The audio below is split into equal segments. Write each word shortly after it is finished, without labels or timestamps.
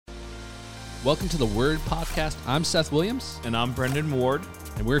Welcome to the Word Podcast. I'm Seth Williams. And I'm Brendan Ward.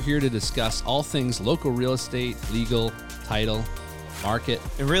 And we're here to discuss all things local real estate, legal, title, market.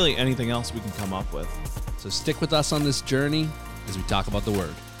 And really anything else we can come up with. So stick with us on this journey as we talk about the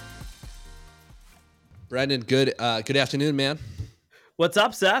Word. Brendan, good afternoon, man. What's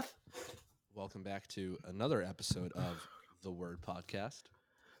up, Seth? Welcome back to another episode of the Word Podcast.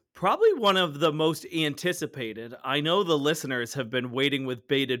 Probably one of the most anticipated. I know the listeners have been waiting with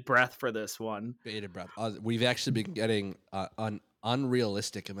bated breath for this one. Bated breath. We've actually been getting an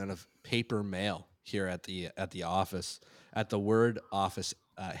unrealistic amount of paper mail here at the office, at the Word office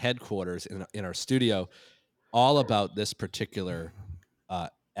headquarters in our studio, all about this particular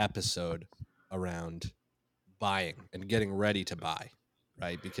episode around buying and getting ready to buy,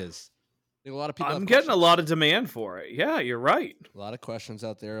 right? Because I think a lot of people. I'm getting a lot of demand for it. Yeah, you're right. A lot of questions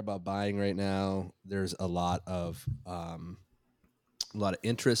out there about buying right now. There's a lot of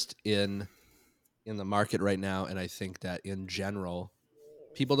interest in the market right now, and I think that in general,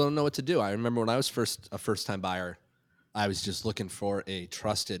 people don't know what to do. I remember when I was a first-time buyer, I was just looking for a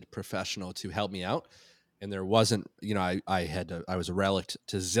trusted professional to help me out, and there wasn't. I was a relic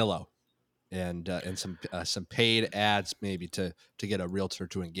to Zillow, and some paid ads maybe to get a realtor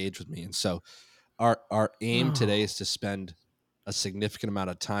to engage with me, and so. Our aim today is to spend a significant amount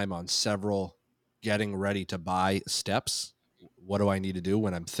of time on several getting ready to buy steps. What do I need to do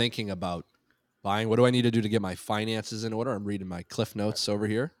when I'm thinking about buying? What do I need to do to get my finances in order? I'm reading my Cliff Notes over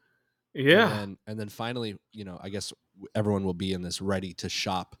here. Yeah. And then finally, I guess everyone will be in this ready to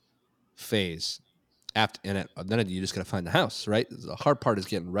shop phase. Then you just got to find the house, right? The hard part is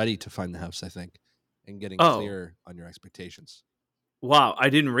getting ready to find the house, I think, and getting clear on your expectations. Wow, I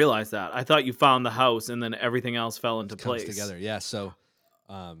didn't realize that. I thought you found the house and then everything else fell into place. Comes together, yeah. So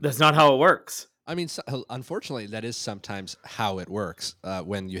that's not how it works. I mean, unfortunately, that is sometimes how it works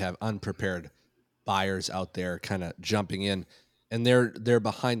when you have unprepared buyers out there kind of jumping in, and they're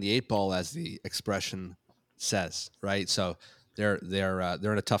behind the eight ball, as the expression says, right? So they're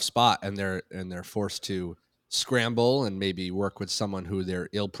in a tough spot, and they're forced to scramble and maybe work with someone who they're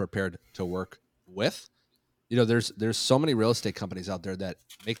ill prepared to work with. There's so many real estate companies out there that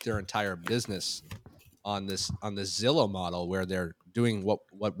make their entire business on this Zillow model, where they're doing what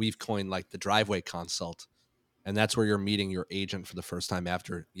we've coined like the driveway consult, and that's where you're meeting your agent for the first time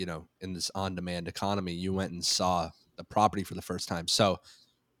after in this on-demand economy, you went and saw the property for the first time. So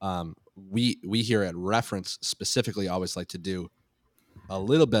we here at Reference specifically always like to do a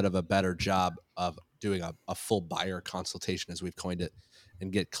little bit of a better job of doing a full buyer consultation, as we've coined it,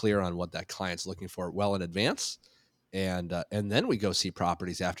 and get clear on what that client's looking for well in advance. And then we go see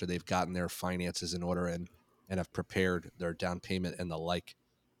properties after they've gotten their finances in order and have prepared their down payment and the like.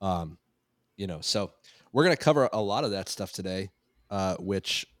 So we're going to cover a lot of that stuff today,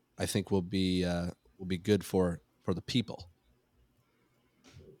 which I think will be good for the people.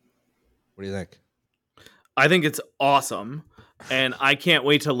 What do you think? I think it's awesome, and I can't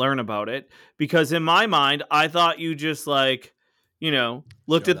wait to learn about it, because in my mind, I thought you just looked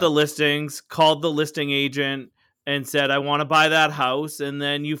at the listings, called the listing agent, and said, I want to buy that house. And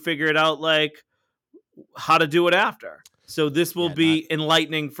then you figured out how to do it after. So this will be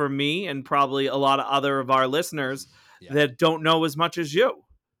enlightening for me and probably a lot of other of our listeners that don't know as much as you.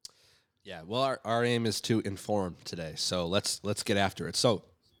 Yeah. Well, our aim is to inform today. So let's get after it. So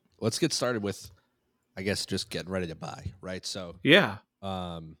let's get started with, I guess, just getting ready to buy. Right. So yeah.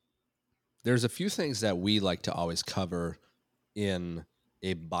 There's a few things that we like to always cover in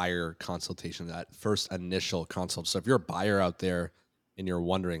a buyer consultation, that first initial consult. So if you're a buyer out there and you're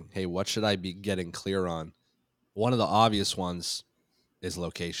wondering, hey, what should I be getting clear on? One of the obvious ones is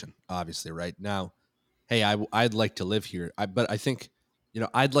location, obviously, right? Now, hey, I'd like to live here. But I think,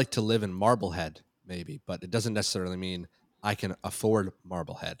 I'd like to live in Marblehead maybe, but it doesn't necessarily mean I can afford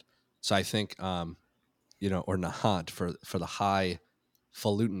Marblehead. So I think, or Nahant for the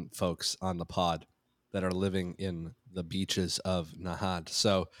highfalutin folks on the pod that are living in the beaches of Nahant.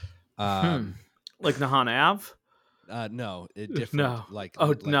 So, like Nahant Ave? No, different. No.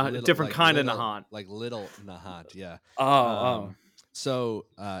 Little, different kind of Nahant. Like little Nahant, yeah. So,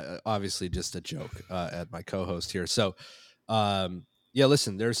 obviously just a joke at my co-host here. So,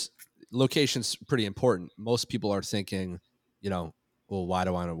 listen, there's location's pretty important. Most people are thinking, well, why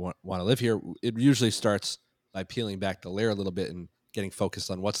do I want to live here? It usually starts by peeling back the layer a little bit and getting focused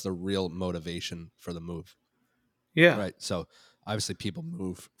on what's the real motivation for the move. Yeah. Right. So obviously people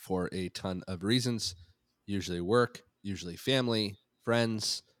move for a ton of reasons, usually work, usually family,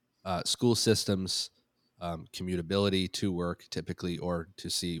 friends, school systems, commutability to work typically, or to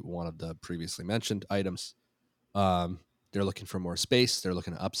see one of the previously mentioned items. they're looking for more space, they're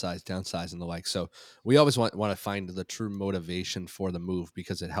looking to upsize, downsize, and the like. So we always want to find the true motivation for the move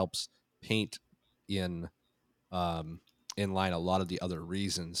because it helps paint in um, in line a lot of the other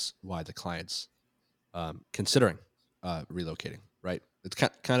reasons why the clients considering relocating. Right? It's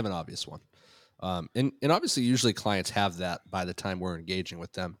kind of an obvious one. And obviously, usually clients have that by the time we're engaging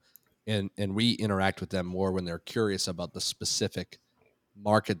with them, and we interact with them more when they're curious about the specific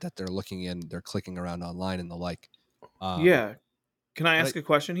market that they're looking in. They're clicking around online and the like. Um, Yeah. Can I but ask a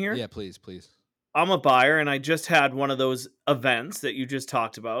question here? yeah, please, please. I'm a buyer and I just had one of those events that you just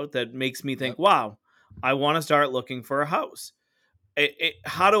talked about that makes me think, Yep. wow, I want to start looking for a house.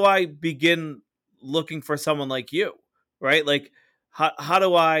 How do I begin looking for someone like you? Right? Like, how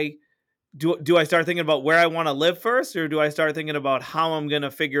do I do I start thinking about where I want to live first, or do I start thinking about how I'm going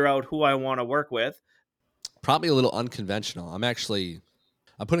to figure out who I want to work with? Probably a little unconventional. I'm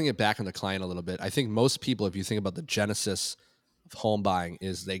putting it back on the client a little bit. I think most people, if you think about the genesis of home buying,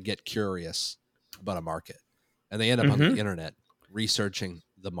 is they get curious about a market and they end up on the Hmm. internet researching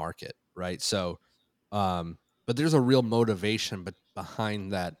the market, right? So, but there's a real motivation but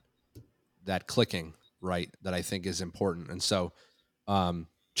behind that clicking, right? That I think is important. And so,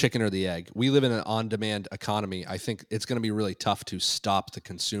 chicken or the egg. We live in an on-demand economy. I think it's going to be really tough to stop the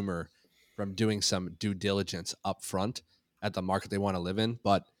consumer from doing some due diligence up front at the market they want to live in.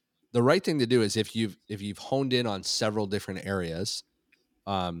 But the right thing to do is if you've honed in on several different areas,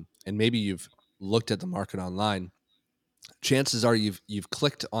 and maybe you've looked at the market online, chances are you've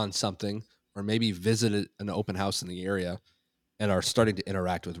clicked on something or maybe visited an open house in the area and are starting to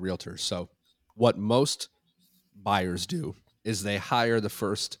interact with realtors. So what most buyers do is they hire the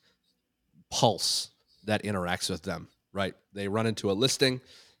first pulse that interacts with them, right? They run into a listing,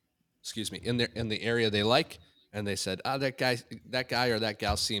 excuse me, in the area they like, and they said, "Ah, that guy or that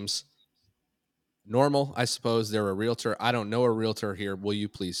gal seems normal. I suppose they're a realtor. I don't know a realtor here. Will you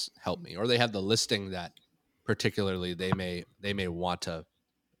please help me?" Or they have the listing that particularly they may want to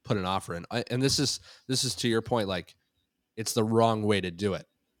put an offer in. And this is to your point, like it's the wrong way to do it.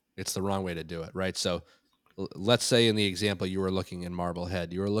 It's the wrong way to do it, right? So let's say in the example you were looking in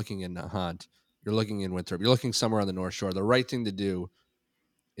Marblehead, you were looking in Nahant, you're looking in Winthrop, you're looking somewhere on the North Shore. The right thing to do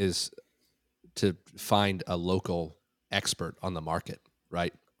is to find a local expert on the market,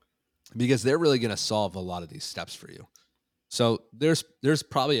 right? Because they're really going to solve a lot of these steps for you. So there's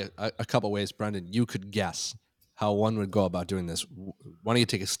probably a couple ways, Brendan, you could guess how one would go about doing this. Why don't you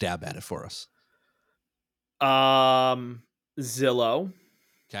take a stab at it for us? Um, Zillow,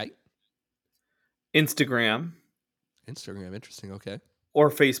 Okay. Instagram, Instagram, interesting. Okay. or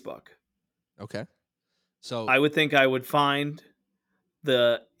Facebook. Okay. So I would think I would find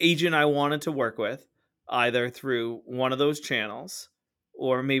the agent I wanted to work with either through one of those channels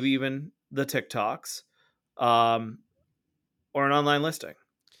or maybe even the TikToks, um, or an online listing.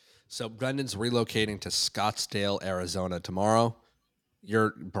 So Brendan's relocating to Scottsdale, Arizona tomorrow.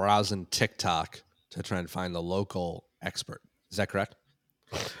 You're browsing TikTok to try and find the local expert. Is that correct?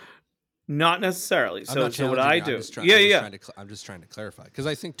 Not necessarily. I'm So not so what challenging I you. I'm do, just trying. yeah, I'm yeah, just yeah. trying to. I'm just trying to clarify because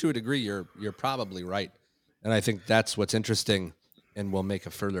I think to a degree you're probably right, and I think that's what's interesting, and we'll make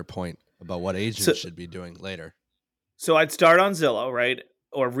a further point about what So agents should be doing later. so I'd start on Zillow, right?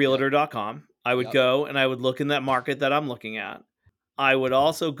 Or Yep. realtor.com. I would Yep. go and I would look in that market that I'm looking at. I would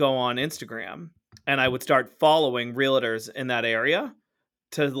also go on Instagram and I would start following realtors in that area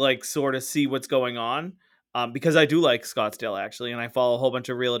to like sort of see what's going on. Because I do like Scottsdale actually, and I follow a whole bunch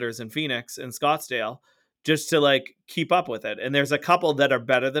of realtors in Phoenix and Scottsdale just to like keep up with it. And there's a couple that are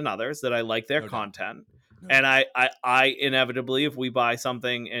better than others that I like their No doubt. content. No And doubt. I inevitably, if we buy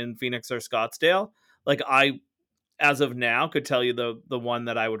something in Phoenix or Scottsdale, like I, as of now, could tell you the one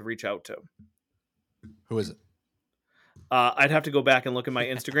that I would reach out to. Who is it? I'd have to go back and look at my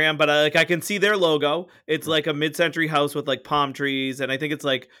Instagram, but I can see their logo. It's Right. like a mid-century house with like palm trees, and I think it's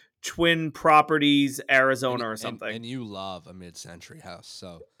like Twin Properties, And Arizona, or and something. and you love a mid-century house,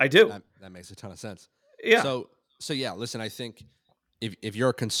 so I do. that makes a ton of sense. Yeah, So yeah, listen, I think if you're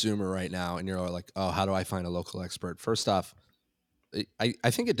a consumer right now and you're like, oh, how do I find a local expert? First off,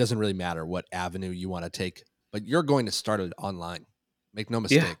 I think it doesn't really matter what avenue you want to take, but you're going to start it online. Make no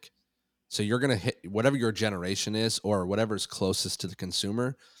yeah, mistake. So you're going to hit whatever your generation is or whatever's closest to the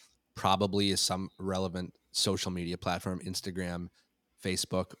consumer, probably is some relevant social media platform, Instagram,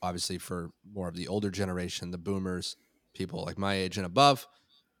 Facebook, obviously for more of the older generation, the boomers, people like my age and above.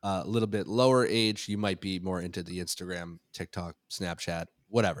 A little bit lower age, you might be more into the Instagram, TikTok, Snapchat,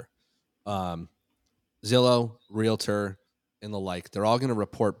 whatever. Um, Zillow, Realtor, and the like, they're all going to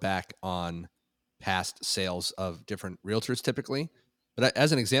report back on past sales of different realtors typically.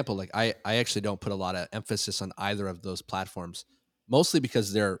 As an example, like I actually don't put a lot of emphasis on either of those platforms, mostly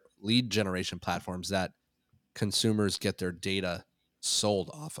because they're lead generation platforms that consumers get their data sold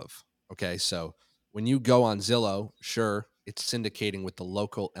off of. Okay. So when you go on Zillow, sure, it's syndicating with the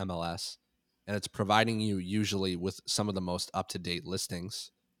local MLS and it's providing you usually with some of the most up to date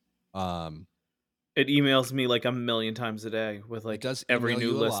listings. Um, It emails me like a million times a day with it like does every email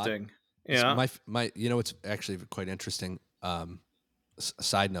new you a lot. listing. It's Yeah. you know, it's actually quite interesting.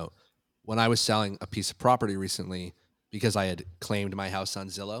 Side note, when I was selling a piece of property recently, because I had claimed my house on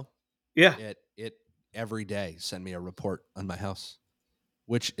Zillow, Yeah. it every day sent me a report on my house,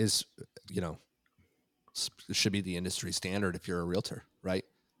 which is, you know, should be the industry standard if you're a realtor, right?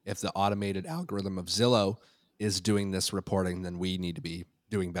 If the automated algorithm of Zillow is doing this reporting, then we need to be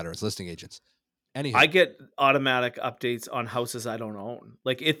doing better as listing agents. I Anywho, get automatic updates on houses I don't own.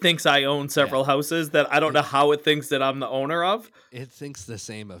 Like, it thinks I own yeah, several houses that I don't it know how it thinks that I'm the owner of. it thinks the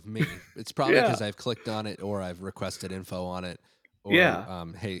same of me. It's probably Yeah. because I've clicked on it or I've requested info on it or Yeah.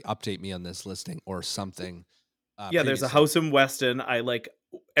 hey, update me on this listing or something Yeah, there's a previously. house in Weston. I like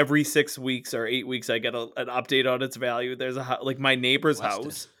every 6 weeks or 8 weeks I get an update on its value. There's like my neighbor's Weston.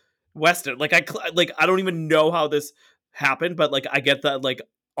 house, Weston. Like I don't even know how this happened, but like I get the like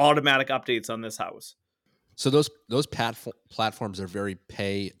automatic updates on this house. So those platforms are very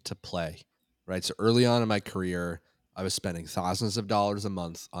pay to play, right? So early on in my career, I was spending thousands of dollars a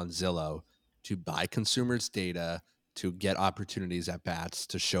month on Zillow to buy consumers' data to get opportunities at bats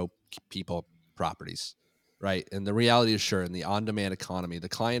to show people properties, right? And the reality is, sure, in the on-demand economy, the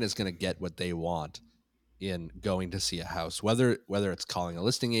client is going to get what they want in going to see a house, whether it's calling a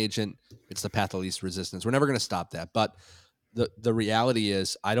listing agent, it's the path of least resistance. We're never going to stop that, but the reality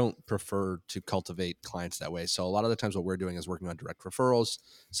is I don't prefer to cultivate clients that way. So a lot of the times what we're doing is working on direct referrals,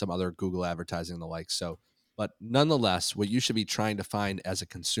 some other Google advertising and the like. So, but nonetheless, what you should be trying to find as a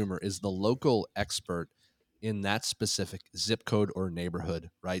consumer is the local expert in that specific zip code or neighborhood,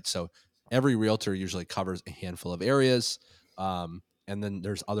 right? So every realtor usually covers a handful of areas. And then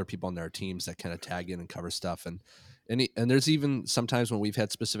there's other people on their teams that kind of tag in and cover stuff. And there's even sometimes when we've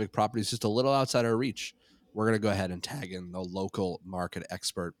had specific properties just a little outside our reach, we're going to go ahead and tag in the local market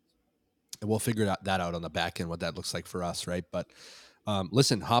expert and we'll figure that out on the back end what that looks like for us, right? But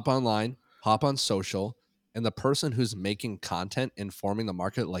listen, hop online, hop on social, and the person who's making content informing the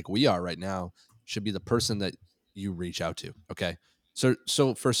market like we are right now should be the person that you reach out to. Okay,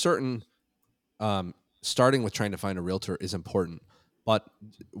 so for certain um, starting with trying to find a realtor is important. But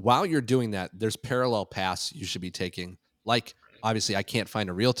while you're doing that, there's parallel paths you should be taking. Like, obviously, I can't find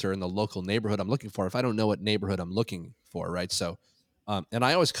a realtor in the local neighborhood I'm looking for if I don't know what neighborhood I'm looking for, right? So, and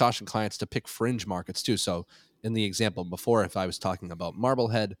I always caution clients to pick fringe markets too. So, in the example before, if I was talking about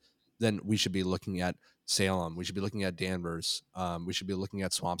Marblehead, then we should be looking at Salem. We should be looking at Danvers. We should be looking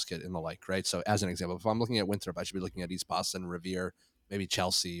at Swampscott and the like, right? So, as an example, if I'm looking at Winthrop, I should be looking at East Boston, Revere, maybe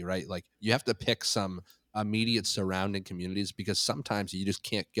Chelsea, right? Like you have to pick some immediate surrounding communities because sometimes you just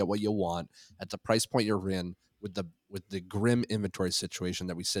can't get what you want at the price point you're in with the grim inventory situation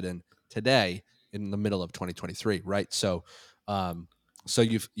that we sit in today in the middle of 2023, right? Um, so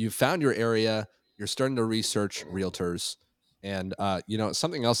you've found your area, you're starting to research realtors, and you know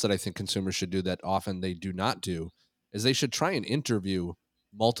something else that I think consumers should do that often they do not do is they should try and interview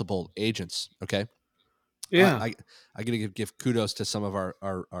multiple agents. Okay, I Yeah. I, I got to give kudos to some of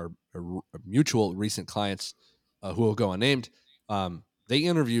our mutual recent clients who will go unnamed. They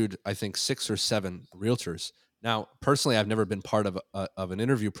interviewed, I think, 6 or 7 realtors. Now, personally, I've never been part of an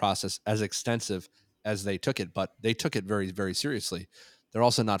interview process as extensive as they took it, but they took it very, very seriously. They're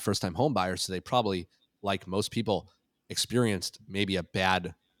also not first time home buyers, so they probably, like most people, experienced maybe a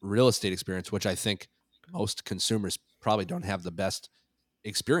bad real estate experience, which I think most consumers probably don't have the best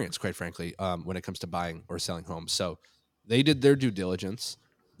experience, quite frankly, when it comes to buying or selling homes. So they did their due diligence.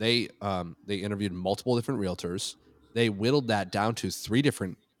 They interviewed multiple different realtors. They whittled that down to 3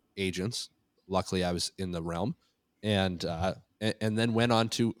 different agents. Luckily, I was in the realm, and then went on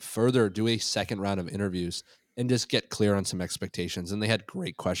to further do a second round of interviews and just get clear on some expectations. And they had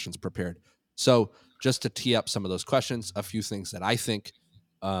great questions prepared. So just to tee up some of those questions, a few things that I think.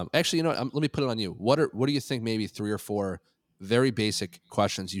 Actually, you know, let me put it on you. What do you think? Maybe 3 or 4 very basic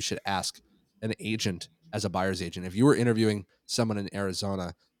questions you should ask an agent as a buyer's agent. If you were interviewing someone in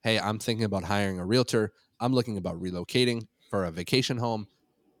Arizona, hey, I'm thinking about hiring a realtor. I'm looking about relocating for a vacation home.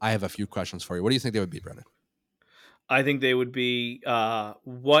 I have a few questions for you. What do you think they would be, Brendan? I think they would be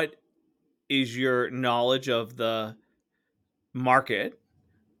what is your knowledge of the market?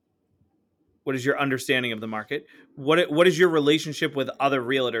 what is your understanding of the market? What is your relationship with other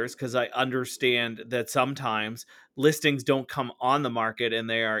realtors? Because I understand that sometimes listings don't come on the market and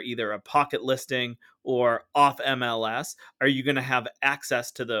they are either a pocket listing or off MLS. Are you going to have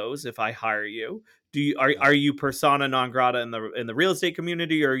access to those if I hire you? Yep. Are you persona non grata in the real estate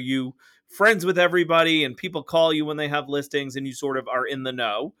community? Or are you friends with everybody and people call you when they have listings and you sort of are in the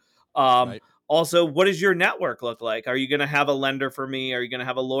know? Um, Right. Also, what does your network look like? Are you going to have a lender for me? Are you going to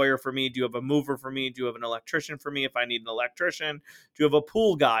have a lawyer for me? Do you have a mover for me? Do you have an electrician for me if I need an electrician? Do you have a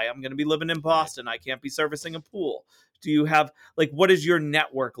pool guy? I'm going to be living in Right. Boston. I can't be servicing a pool. Do you have, like, what does your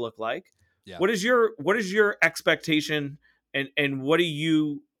network look like? Yeah. What is your expectation, and what do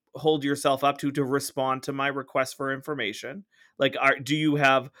you hold yourself up to respond to my request for information? Like, do you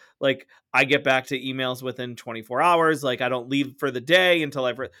have, like, I get back to emails within 24 hours, like I don't leave for the day until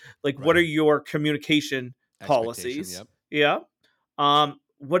I've like, what Right. are your communication Expectation. policies? Yep. Yeah.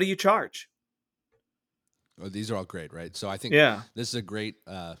 What do you charge? Well, these are all great, right? So I think Yeah. this is a great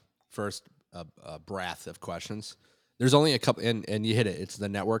first breath of questions. There's only a couple, and you hit it. It's the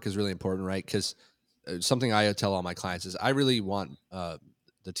network is really important, right? Because something I tell all my clients is I really want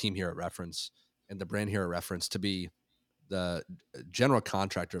the team here at Reference and the brand here at Reference to be the general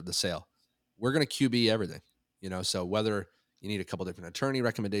contractor of the sale. We're going to QB everything, So whether you need a couple different attorney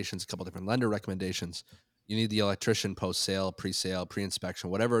recommendations, a couple different lender recommendations, you need the electrician post sale, pre sale, pre inspection,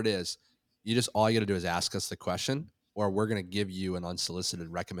 whatever it is, you just all you got to do is ask us the question, or we're going to give you an unsolicited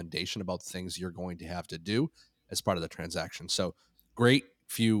recommendation about things you're going to have to do as part of the transaction. So great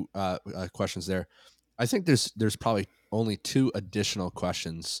few questions there. I think there's probably only two additional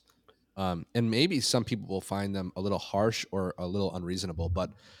questions, and maybe some people will find them a little harsh or a little unreasonable.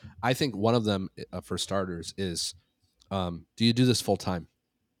 But I think one of them, for starters, is do you do this full time?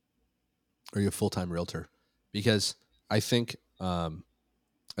 Are you a full time realtor? Because I think I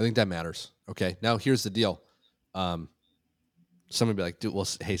think that matters. Okay. Now here's the deal. Um, Someone would be like, dude, well,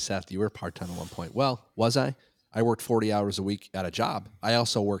 hey, Seth, you were part time at one point. Well, was I? I worked 40 hours a week at a job. I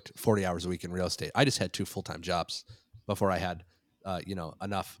also worked 40 hours a week in real estate. I just had two full time jobs before I had,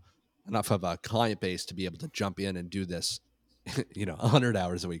 enough of a client base to be able to jump in and do this, 100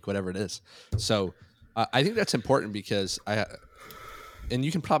 hours a week, whatever it is. So I think that's important because and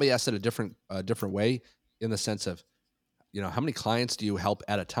you can probably ask it a different way in the sense of, how many clients do you help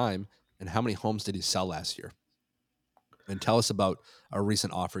at a time and how many homes did you sell last year? And tell us about a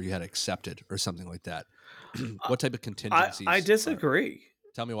recent offer you had accepted or something like that. I What type of I contingencies are? disagree.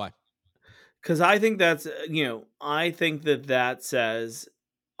 Tell me why. Because I think that's, I think that that says,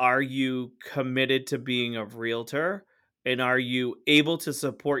 are you committed to being a realtor? And are you able to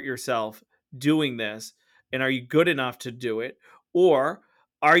support yourself doing this? And are you good enough to do it? Or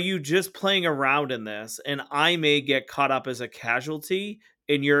are you just playing around in this? And I may get caught up as a casualty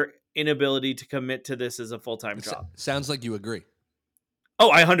in your inability to commit to this as a full time job. Sounds like you agree.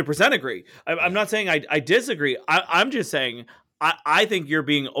 Oh, I 100% agree. I'm Yeah. not saying I disagree. I'm just saying I think you're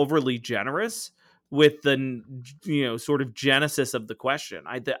being overly generous with the sort of genesis of the question.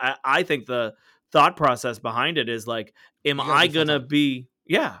 I think the thought process behind it is like, You got to be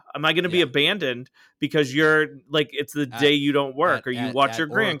full time. am I gonna be Yeah. abandoned because Yeah. you're like it's the day At you don't at work or you at watch at your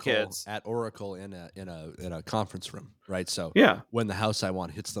Oracle grandkids? at Oracle in a conference room, right? So Yeah. when the house I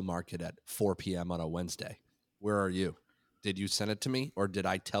want hits the market at 4 p.m. on a Wednesday, where are you? Did you send it to me or did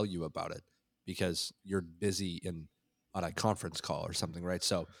I tell you about it? Because you're busy in on a conference call or something, right?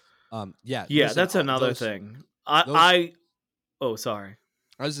 So yeah, Yeah, listen, that's another those thing. those Oh, sorry.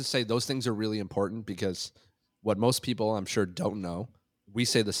 I was just say those things are really important because what most people I'm sure don't know, we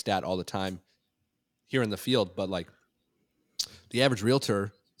say the stat all the time here in the field, but like the average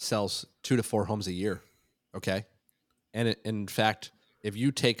realtor sells 2 to 4 homes a year. Okay. And in fact, if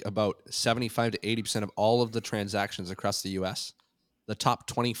you take about 75 to 80% of all of the transactions across the US, the top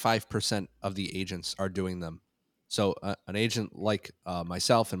 25% of the agents are doing them. So an agent like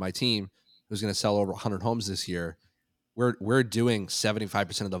myself and my team, who's going to sell over 100 homes this year, we're doing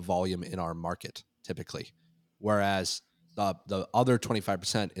 75% of the volume in our market typically, whereas the other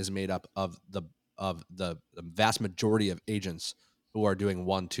 25% is made up of the vast majority of agents who are doing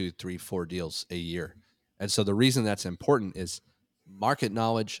one, two, three, four deals a year. And so the reason that's important is market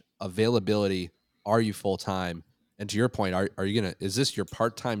knowledge, availability. Are you full time? And to your point, are you gonna? Is this your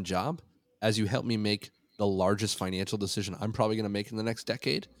part time job? As you help me make the largest financial decision I'm probably going to make in the next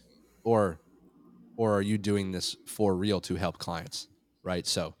decade, or are you doing this for real to help clients, right?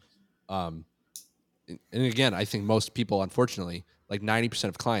 So um and again, I think most people, unfortunately, like 90%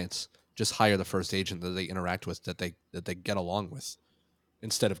 of clients just hire the first agent that they interact with, that they get along with,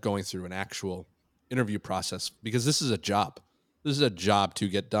 instead of going through an actual interview process, because this is a job to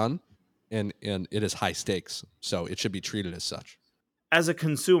get done. and it is high stakes, so it should be treated as such. As a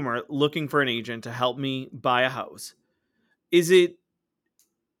consumer looking for an agent to help me buy a house, is it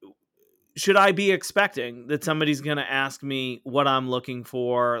should I be expecting that somebody's going to ask me what I'm looking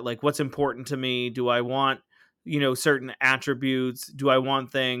for, like what's important to me? Do I want, certain attributes? Do I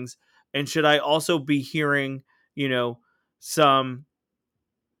want things? And should I also be hearing, you know, some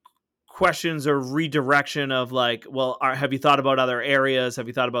questions or redirection of like, well, have you thought about other areas? Have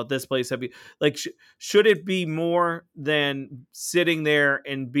you thought about this place? Have you like, should it be more than sitting there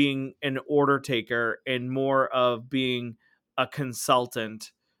and being an order taker and more of being a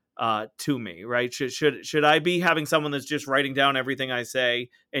consultant to me, right? Should I be having someone that's just writing down everything I say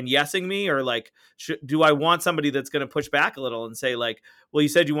and yesing me, or like, do I want somebody that's going to push back a little and say like, well, you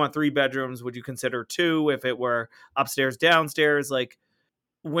said you want 3 bedrooms, would you consider two if it were upstairs, downstairs? Like,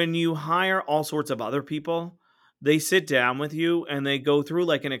 when you hire all sorts of other people, they sit down with you and they go through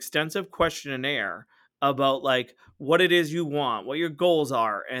like an extensive questionnaire about like what it is you want, what your goals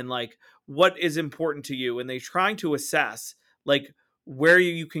are, and like what is important to you. And they trying to assess like where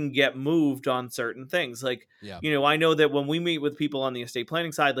you can get moved on certain things. Like, Yeah, I know that when we meet with people on the estate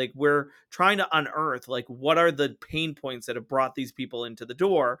planning side, like we're trying to unearth like what are the pain points that have brought these people into the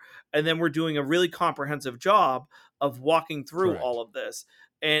door. And then we're doing a really comprehensive job of walking through correct. all of this.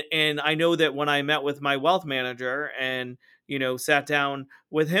 And I know that when I met with my wealth manager and sat down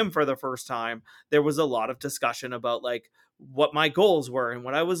with him for the first time, there was a lot of discussion about like what my goals were and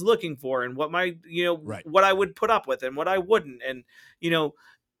what I was looking for and what my Right. what I would put up with and what I wouldn't. And you know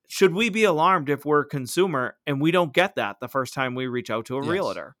should we be alarmed if we're a consumer and we don't get that the first time we reach out to a Yes.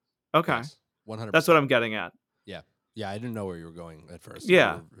 realtor? Okay, Yes. that's what 100%. I'm getting at. Yeah. Yeah, I didn't know where you were going at first.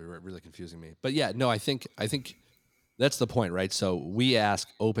 Yeah. You were really confusing me. But yeah, no, I think that's the point, right? So we ask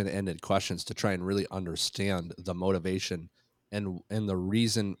open-ended questions to try and really understand the motivation and the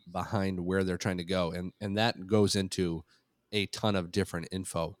reason behind where they're trying to go. And that goes into a ton of different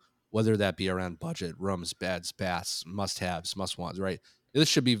info, whether that be around budget, rooms, beds, baths, must-haves, must-wants, right? This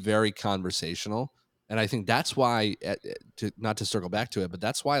should be very conversational. And I think that's why to not to circle back to it, but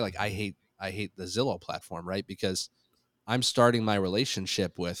that's why like I hate the Zillow platform, right? Because I'm starting my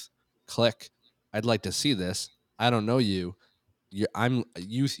relationship with click. I'd like to see this. I don't know you.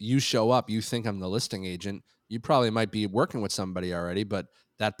 You show up, you think I'm the listing agent. You probably might be working with somebody already, but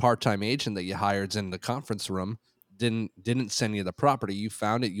that part-time agent that you hired's in the conference room didn't send you the property. You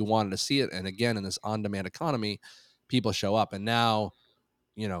found it, you wanted to see it. And again, in this on-demand economy, people show up. And now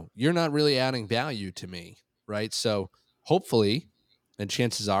you're not really adding value to me, right? So hopefully, and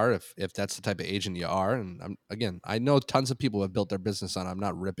chances are, if that's the type of agent you are, and I know tons of people have built their business on. I'm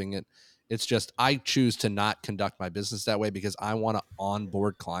not ripping it. It's just I choose to not conduct my business that way because I want to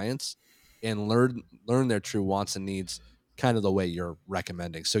onboard clients and learn their true wants and needs, kind of the way you're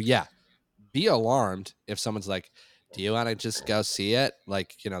recommending. So yeah, be alarmed if someone's like, "Do you want to just go see it?"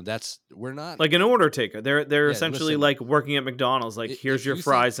 Like that's we're not. Like an order taker. They're Yeah, essentially listen. like working at McDonald's, like here's If your you think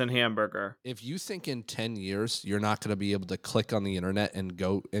fries and hamburger. if you think in 10 years you're not going to be able to click on the internet and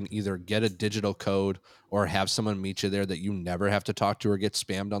go and either get a digital code or have someone meet you there that you never have to talk to or get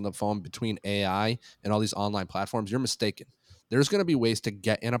spammed on the phone between AI and all these online platforms, you're mistaken. There's going to be ways to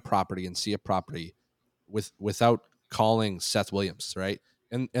get in a property and see a property without calling Seth Williams, right?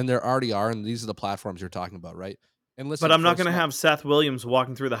 And there already are, and these are the platforms you're talking about, right? And But listen, I'm for not a gonna small have Seth Williams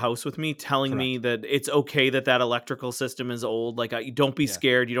walking through the house with me telling me correct. that it's okay that that electrical system is old. Like, don't be Yeah,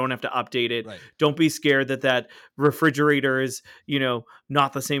 scared. You don't have to update it. right. Don't be scared that that refrigerator is,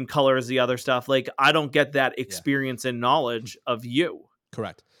 not the same color as the other stuff. Like, I don't get that Yeah. experience and knowledge of you.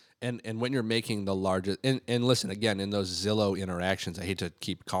 Correct. And when you're making the largest and listen again in those Zillow interactions, I hate to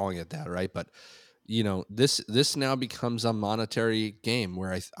keep calling it that, right? But this now becomes a monetary game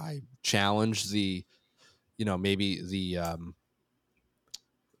where I challenge the maybe the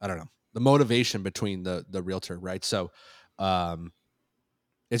I don't know, the motivation between the realtor, right? So um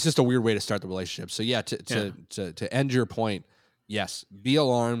it's just a weird way to start the relationship. So yeah, Yeah. to end your point, yes, be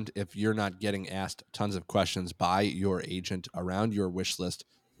alarmed if you're not getting asked tons of questions by your agent around your wish list,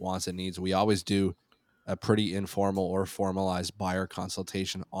 wants and needs. We always do a pretty informal or formalized buyer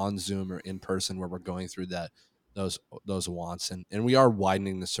consultation on Zoom or in person where we're going through those those wants and we are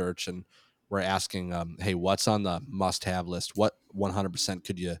widening the search and we're asking hey, what's on the must have list? What 100%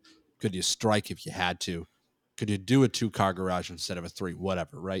 could you strike if you had to? Could you do a 2-car garage instead of a 3?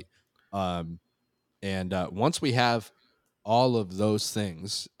 Whatever, right? Um, and once we have all of those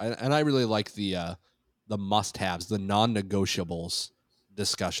things, and I really like the must-haves, the non-negotiables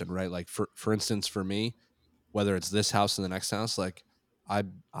discussion, right? Like for instance, for me, whether it's this house or the next house, like I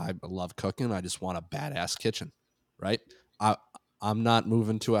I love cooking. I just want a badass kitchen, right? I I'm not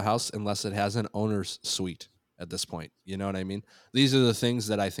moving to a house unless it has an owner's suite at this point. You know what I mean? These are the things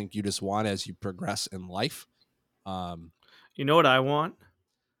that I think you just want as you progress in life. Um, You know what I want?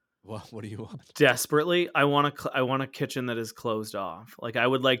 well, what do you want? Desperately, I want a kitchen that is closed off. Like, I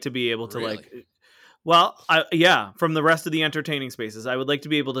would like to be able to, like, Really? well, I yeah, from the rest of the entertaining spaces, I would like to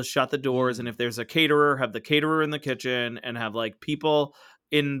be able to shut the doors, and Mm, if there's a caterer, have the caterer in the kitchen and have, like, people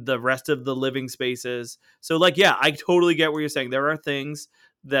in the rest of the living spaces. So, like, yeah, I totally get what you're saying. There are things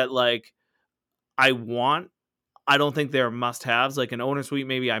that, like, I want. I don't think they're must-haves. Like, an owner suite,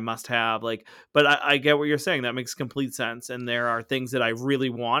 maybe I must have, like, but I get what you're saying. That makes complete sense, and there are things that I really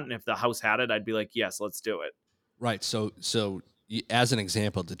want, and if the house had it, I'd be like, "Yes, let's do it." right. As an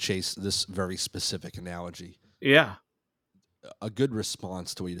example, to chase this very specific analogy, Yeah. a good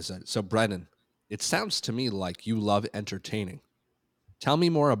response to what you just said. So, Brennan, it sounds to me like you love entertaining. Tell me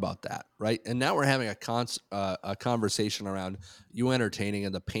more about that, right? And now we're having a conversation around you entertaining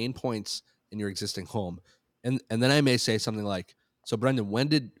and the pain points in your existing home, and then I may say something like, "So, Brendan, when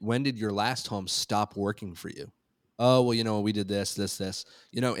did your last home stop working for you?" Oh, well, we did this,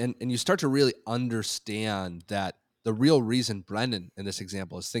 and you start to really understand that the real reason Brendan in this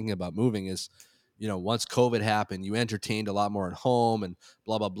example is thinking about moving is, once COVID happened, you entertained a lot more at home and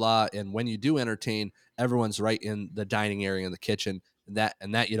blah blah blah, and when you do entertain, everyone's right in the dining area in the kitchen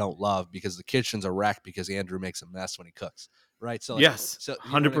and that you don't love because the kitchen's a wreck because Andrew makes a mess when he cooks, right? So like, Yes, so you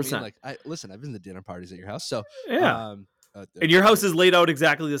know what I mean? 100%. Like, I listen, I've been to dinner parties at your house, so Yeah. um, And your I house is laid out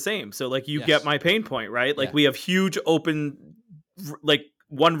exactly the same. So, like, you get yes, my pain point, right? Like, yeah, we have huge open, like,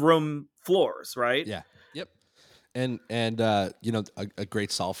 one room floors, right? yeah, yep. And a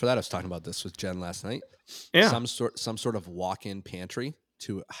great solve for that. I was talking about this with Jen last night. Yeah. Some sort of walk-in pantry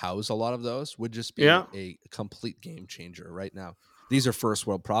to house a lot of those would just be Yeah. a complete game changer right now. These are first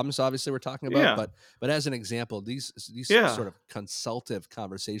world problems, obviously we're talking about, Yeah. but as an example, these Yeah. sort of consultative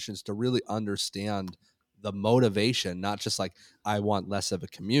conversations to really understand the motivation, not just like I want less of a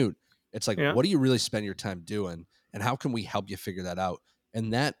commute. It's like, Yeah. what do you really spend your time doing, and how can we help you figure that out?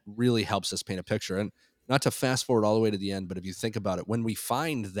 And that really helps us paint a picture. And not to fast forward all the way to the end, but if you think about it, when we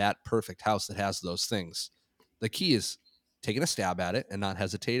find that perfect house that has those things, the key is taking a stab at it and not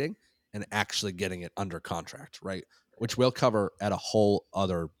hesitating and actually getting it under contract, right? Which we'll cover at a whole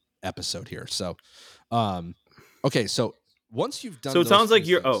other episode here. So, um, okay, so once you've So done it those sounds few like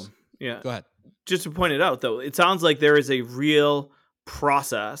you're, oh, things, yeah. go ahead. Just to point it out, though, it sounds like there is a real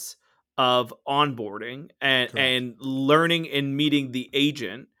process of onboarding Correct. and learning and meeting the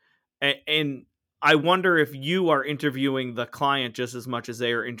agent. And I wonder if you are interviewing the client just as much as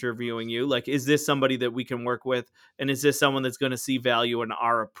they are interviewing you. Like, is this somebody that we can work with? And is this someone that's going to see value in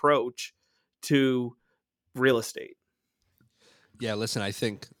our approach to real estate? Yeah, listen, I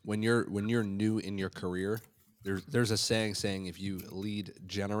think when you're new in your career, there's a saying if you lead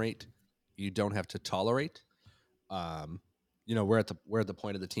generate, you don't have to tolerate. Um, we're at the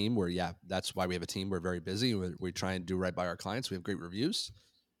point of the team where, yeah, that's why we have a team. We're very busy. We try and do right by our clients. We have great reviews,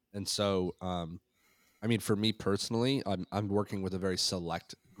 and so I mean, for me personally, I'm working with a very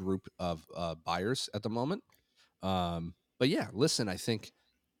select group of buyers at the moment. But yeah, listen, I think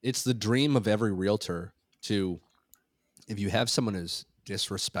it's the dream of every realtor to, if you have someone who's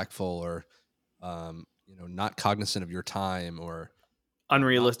disrespectful or not cognizant of your time, or not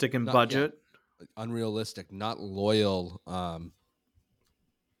Unrealistic in not yeah, budget. unrealistic, not loyal,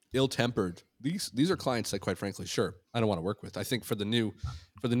 ill-tempered. These are clients that, quite frankly, sure, I don't want to work with. I think for the new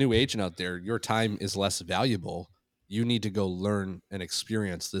agent out there, your time is less valuable. You need to go learn and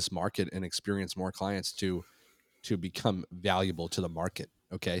experience this market and experience more clients to become valuable to the market.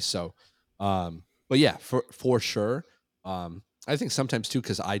 Okay, so, but yeah, for sure. I think sometimes too,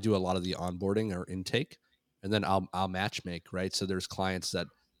 because I do a lot of the onboarding or intake, and then I'll match make, right. So there's clients that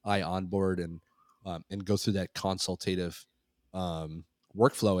I onboard and go through that consultative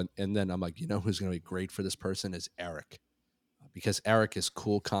workflow, and then I'm like, who's going to be great for this person is Eric, because Eric is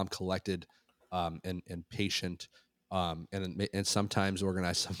cool, calm, collected, and patient, and sometimes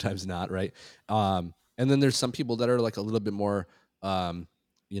organized, sometimes not, right? And then there's some people that are like a little bit more,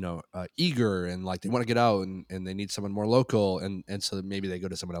 eager, and like they want to get out, and they need someone more local, and so maybe they go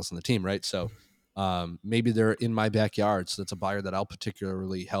to someone else on the team, right? So maybe they're in my backyard, so that's a buyer that I'll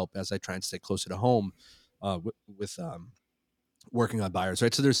particularly help as I try and stay closer to home, with working on buyers,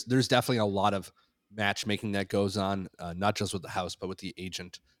 right? So there's definitely a lot of matchmaking that goes on, not just with the house, but with the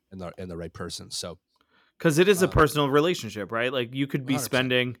agent and the right person. So, Because it is a um, personal relationship, right? Like, you could be 100%.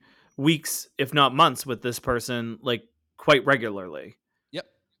 spending weeks, if not months, with this person, like, quite regularly. Yep.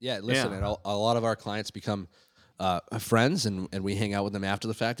 Yeah. Listen, Yeah. and a lot of our clients become friends, and we hang out with them after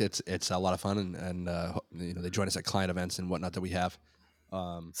the fact. It's a lot of fun, and they join us at client events and whatnot that we have.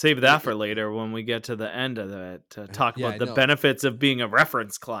 Save But that for later when we get to the end of it to talk yeah, about I the know. benefits of being a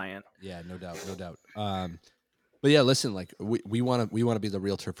reference client. Yeah, no doubt, no doubt. But yeah, listen, like we want to be the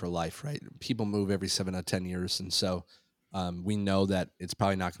realtor for life, right? People move every 7 to 10 years, and so we know that it's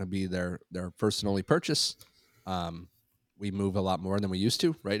probably not going to be their first and only purchase. Um, we move a lot more than we used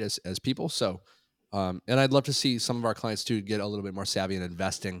to, right? As people, so and I'd love to see some of our clients too get a little bit more savvy in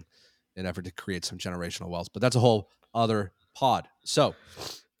investing in effort to create some generational wealth. But that's a whole other pod. So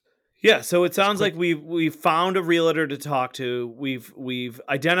Yeah, so it just sounds like quick, we've found a realtor to talk to. We've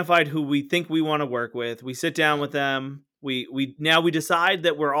identified who we think we want to work with. We sit down yeah. with them. We now we decide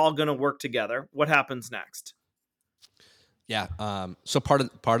that we're all going to work together. What happens next? Yeah. So part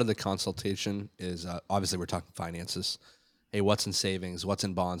of the consultation is obviously we're talking finances. Hey, what's in savings? What's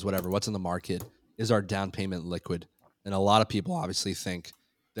in bonds? Whatever. What's in the market? Is our down payment liquid? And a lot of people obviously think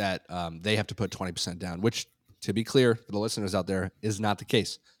that they have to put 20% down, which, to be clear for the listeners out there, is not the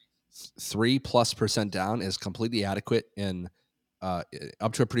case. 3+% down is completely adequate in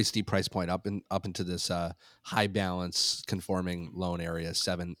up to a pretty steep price point, up into this high balance conforming loan area,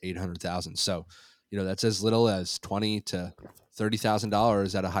 700-800,000. So, that's as little as 20 to 30,000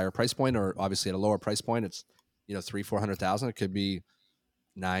 dollars at a higher price point, or obviously at a lower price point, it's 300-400,000. It could be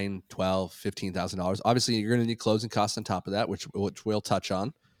 9, 12, $15,000. Obviously, you're going to need closing costs on top of that, which we'll touch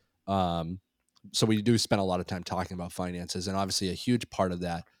on. Um, so we do spend a lot of time talking about finances, and obviously a huge part of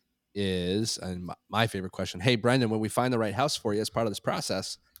that is, and my favorite question, hey Brendan, when we find the right house for you as part of this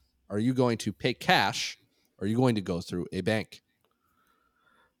process, are you going to pay cash, or are you going to go through a bank?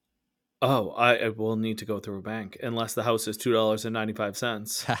 Oh, I will need to go through a bank unless the house is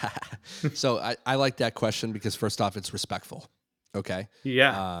 $2.95. So I like that question because first off, it's respectful. Okay.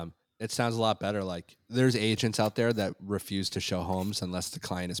 Yeah, It sounds a lot better. Like, there's agents out there that refuse to show homes unless the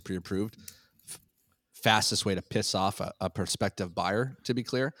client is pre-approved. F- Fastest way to piss off a prospective buyer, to be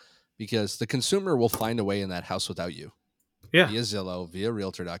clear, because the consumer will find a way in that house without you, yeah. via Zillow, via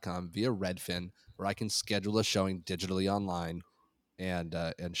Realtor.com, via Redfin, where I can schedule a showing digitally online and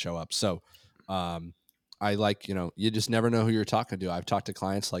show up. So I like, you just never know who you're talking to. I've talked to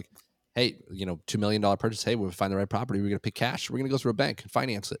clients like, hey, $2 million purchase. Hey, we find the right property. We're gonna pay cash. We're gonna go through a bank and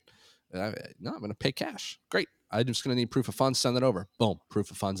finance it. No, I'm gonna pay cash. Great. I'm just gonna need proof of funds. Send it over. Boom,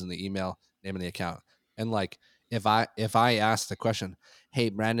 proof of funds in the email, name of the account. And like, if I ask the question, hey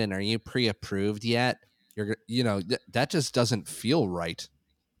Brandon, are you pre-approved yet? That just doesn't feel right.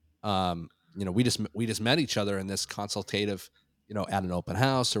 We just met each other in this consultative, at an open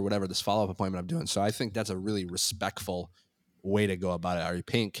house or whatever, this follow-up appointment I'm doing. So I think that's a really respectful way to go about it. Are you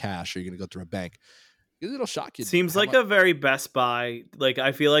paying cash, or are you going to go through a bank? Because it'll shock you Seems how like much. a very Best Buy. Like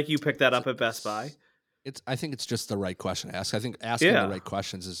I feel like you picked that up at Best Buy. I think it's just the right question to ask. I think asking the Yeah. right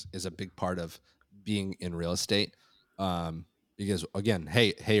questions is a big part of being in real estate. Because again,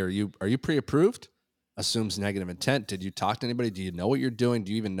 hey, are you pre-approved? Assumes negative intent. Did you talk to anybody? Do you know what you're doing?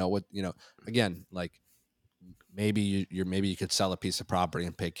 Do you even know what, again, like, maybe maybe you could sell a piece of property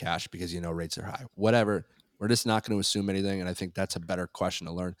and pay cash because rates are high. Whatever. We're just not going to assume anything, and I think that's a better question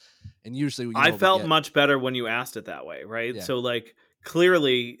to learn. And usually, I what we felt get, much better when you asked it that way, right? yeah, So like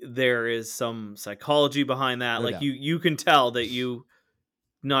clearly there is some psychology behind that. no Like doubt. you can tell that you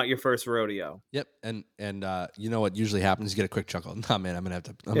not your first rodeo. Yep, and you know what usually happens? You get a quick chuckle. Nah, man, I'm gonna have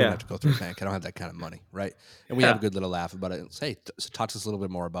Yeah. to go through a bank. I don't have that kind of money, right? And we have a Yeah. good little laugh about it. And say, hey, so talk to us a little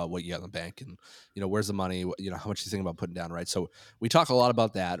bit more about what you got in the bank, and where's the money? How much you think about putting down, right? So we talk a lot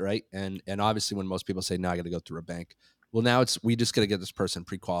about that, right? And obviously, when most people say, "No, I got to go through a bank," well, now we just got to get this person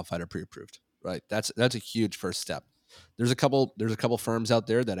pre-qualified or pre-approved, right? That's a huge first step. There's a couple firms out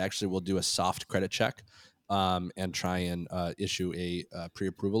there that actually will do a soft credit check, and try and issue a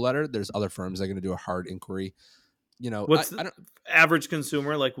pre-approval letter. There's other firms that are going to do a hard inquiry. What's I the don't. average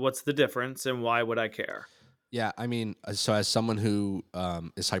consumer like what's the difference and why would I care? Yeah, I mean, so as someone who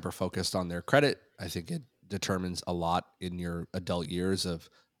is hyper focused on their credit, I think it determines a lot in your adult years of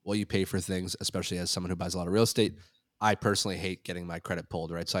what you pay for things, especially as someone who buys a lot of real estate. I personally hate getting my credit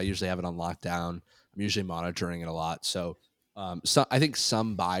pulled, right? So I usually have it on lockdown. I'm usually monitoring it a lot. So I think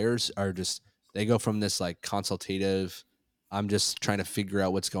some buyers are just, they go from this like consultative, I'm just trying to figure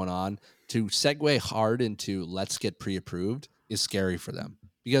out what's going on, to segue hard into let's get pre-approved is scary for them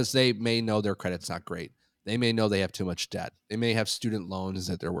because they may know their credit's not great. They may know they have too much debt. They may have student loans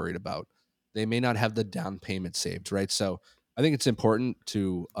that they're worried about. They may not have the down payment saved, right? So I think it's important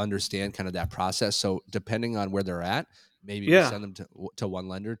to understand kind of that process. So depending on where they're at, maybe we Yeah. send them to one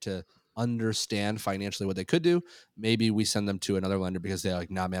lender to understand financially what they could do, maybe we send them to another lender because they're like,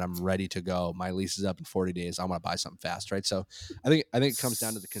 nah, man, I'm ready to go. My lease is up in 40 days. I want to buy something fast, right? So I think it comes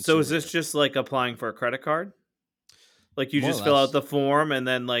down to the So is consumer this here. just like applying for a credit card? Like you More or just fill out less. the form and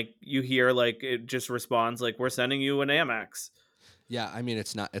then like you hear like it just responds like we're sending you an Amex. Yeah, I mean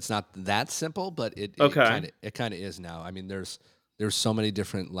it's not that simple, but it Okay. kind of it kind of is now. I mean, there's so many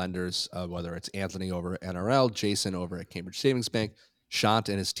different lenders, whether it's Anthony over at NRL, Jason over at Cambridge Savings Bank, Shant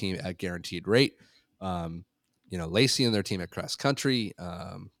and his team at Guaranteed Rate, um, Lacey and their team at Cross Country.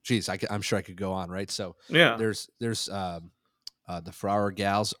 Geez, I'm sure I could go on, right? So Yeah. there's the Flower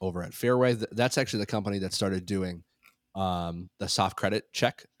Gals over at Fairway. That's actually the company that started doing the soft credit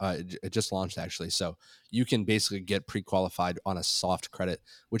check. It just launched actually, so you can basically get pre-qualified on a soft credit,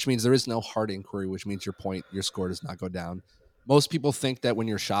 which means there is no hard inquiry, which means your score does not go down. Most people think that when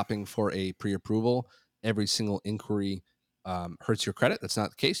you're shopping for a pre-approval, every single inquiry hurts your credit. That's not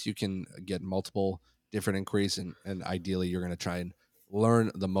the case. You can get multiple different inquiries, and ideally, you're going to try and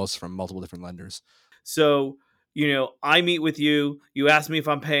learn the most from multiple different lenders. So, I meet with you. You ask me if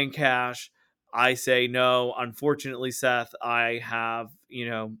I'm paying cash. I say no. Unfortunately, Seth, I have,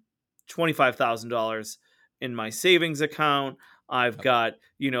 $25,000 in my savings account. I've Yep. got,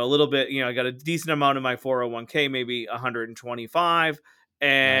 a little bit, I got a decent amount in my 401k, maybe 125,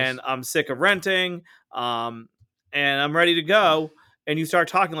 and Nice. I'm sick of renting. Um, and I'm ready to go. And you start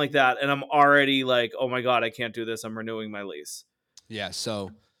talking like that, and I'm already like, oh my God, I can't do this. I'm renewing my lease. Yeah.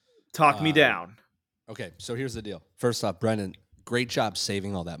 So, Talk me um, down. okay. So here's the deal. First off, Brendan, great job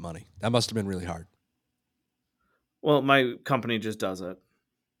saving all that money. That must have been really hard. Well, my company just does it.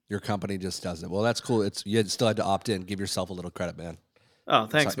 Your company just does it. Well, that's cool. You still had to opt in. Give yourself a little credit, man. Oh,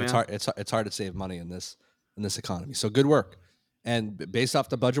 It's hard. thanks, It's man. hard. It's hard to save money in this economy. So good work. And based off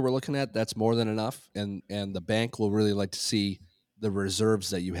the budget we're looking at, that's more than enough. And the bank will really like to see the reserves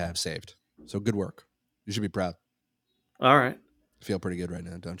that you have saved. So good work. You should be proud. All right. You feel pretty good right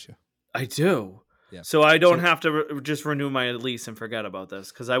now, don't you? I do. Yeah. So I don't So have to just renew my lease and forget about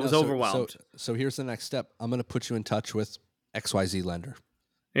this because I no. was overwhelmed. So here's the next step. I'm going to put you in touch with XYZ lender.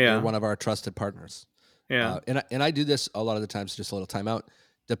 They're Yeah. one of our trusted partners. Yeah. And I do this a lot of the times, just a little timeout,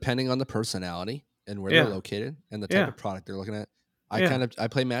 depending on the personality and where they're Yeah. located and the type Yeah. of product they're looking at. Yeah. I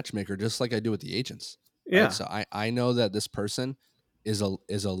play matchmaker just like I do with the agents, right? Yeah. So I know that this person is a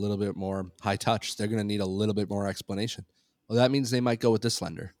little bit more high touch. They're going to need a little bit more explanation. Well, that means they might go with this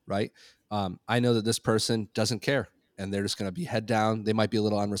lender, right? I know that this person doesn't care and they're just going to be head down. They might be a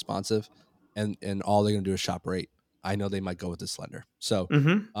little unresponsive, and all they're going to do is shop rate. I know they might go with this lender. So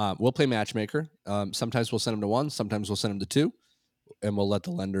Mm-hmm. we'll play matchmaker. Sometimes we'll send them to one, sometimes we'll send them to two, and we'll let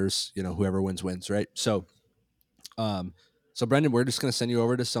the lenders, whoever wins wins, right? Um, so Brendan, we're just going to send you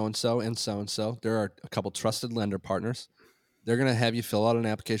over to so and so and so and so. There are a couple trusted lender partners. They're going to have you fill out an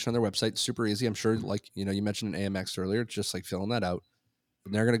application on their website. Super easy. I'm sure, like you mentioned an AMX earlier, it's just like filling that out.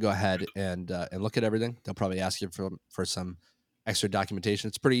 And they're going to go ahead and look at everything. They'll probably ask you for some extra documentation.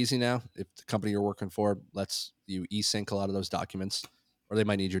 It's pretty easy now. If the company you're working for lets you e-sync a lot of those documents, or they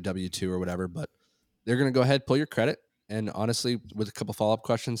might need your W-2 or whatever, but they're going to go ahead, pull your credit, and honestly, with a couple follow-up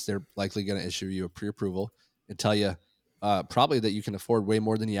questions, they're likely going to issue you a pre-approval and tell you probably that you can afford way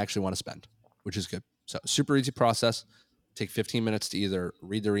more than you actually want to spend, which is good. So super easy process. Take 15 minutes to either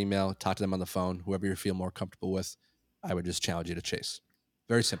read their email, talk to them on the phone, whoever you feel more comfortable with. I would just challenge you to chase.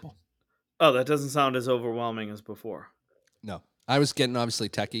 Very simple. Oh, that doesn't sound as overwhelming as before. No, I was getting obviously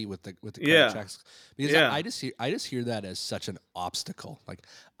techie with the credit Yeah. checks because I, Yeah. I just hear that as such an obstacle. Like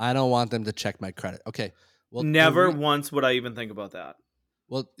I don't want them to check my credit. Okay, well Never once would I even think about that.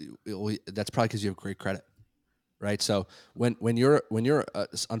 well that's probably because you have great credit, right? So when you're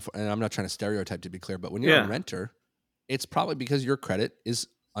and I'm not trying to stereotype to be clear, but when you're a Yeah. renter, it's probably because your credit is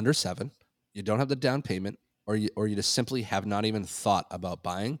under 7, you don't have the down payment, or you just simply have not even thought about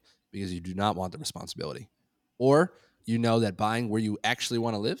buying because you do not want the responsibility. Or you know that buying where you actually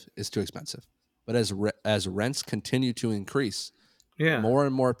want to live is too expensive. But as rents continue to increase, Yeah. more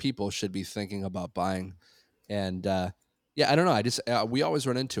and more people should be thinking about buying. And yeah, I don't know. I just we always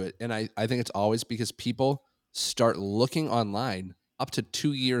run into it, and I think it's always because people start looking online up to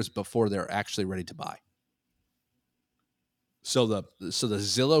 2 years before they're actually ready to buy. So the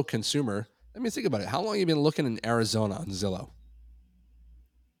Zillow consumer, let me think about it. How long have you been looking in Arizona on Zillow?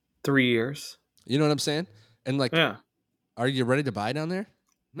 3 years. You know what I'm saying? And like, Yeah. are you ready to buy down there?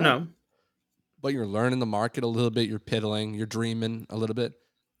 No. No. But you're learning the market a little bit, you're piddling, you're dreaming a little bit.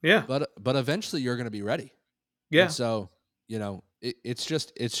 Yeah. But eventually you're gonna be ready. And Yeah. so, it's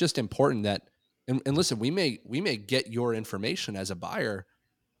just important that and listen, we may get your information as a buyer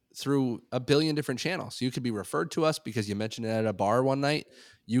through a billion different channels. You could be referred to us because you mentioned it at a bar one night.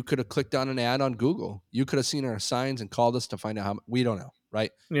 You could have clicked on an ad on Google. You could have seen our signs and called us to find out we don't know,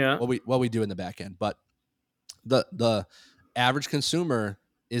 right? Yeah. What we do in the back end. But the average consumer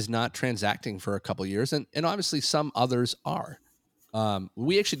is not transacting for a couple years, and obviously some others are.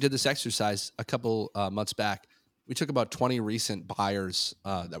 We actually did this exercise a couple months back. We took about 20 recent buyers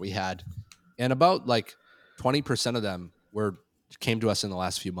that we had, and about like 20% of them were came to us in the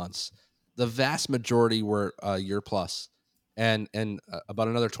last few months. The vast majority were a year plus, and about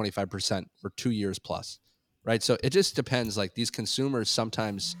another 25% were 2 years plus, right? So it just depends. Like these consumers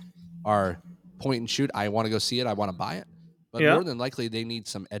sometimes are point and shoot. I want to go see it. I want to buy it, but Yeah. more than likely they need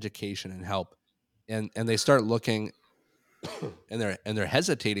some education and help, and they start looking and they're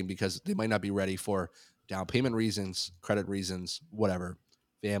hesitating because they might not be ready for down payment reasons, credit reasons, whatever,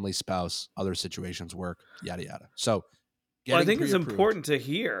 family, spouse, other situations, work, yada yada. So Well, I getting think it's pre-approved, important to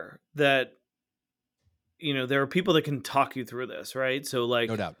hear that, there are people that can talk you through this, right? So, no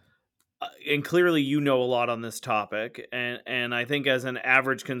like, doubt. and clearly you know a lot on this topic, and I think as an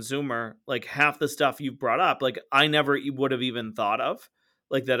average consumer, like half the stuff you brought up, like I never would have even thought of,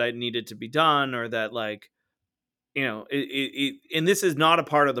 like that I needed to be done, or that, like, and this is not a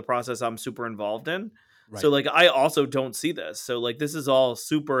part of the process I'm super involved in. So, Right. like, I also don't see this. So, like, this is all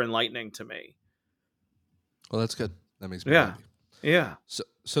super enlightening to me. Well, that's good. That makes me Yeah. happy. Yeah.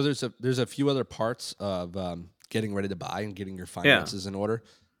 So there's a few other parts of getting ready to buy and getting your Yeah. finances in order.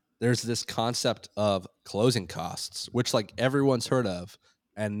 There's this concept of closing costs, which like everyone's heard of,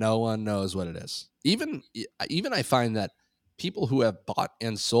 and no one knows what it is. Even I find that people who have bought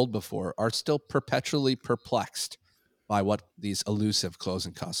and sold before are still perpetually perplexed by what these elusive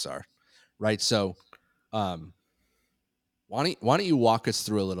closing costs are. Right. So um, why don't you walk us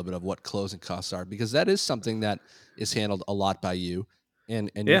through a little bit of what closing costs are, because that is something that is handled a lot by you, and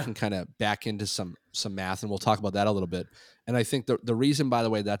you Yeah. can kind of back into some math, and we'll talk about that a little bit. And I think the reason, by the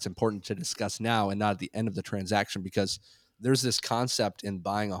way, that's important to discuss now and not at the end of the transaction, because there's this concept in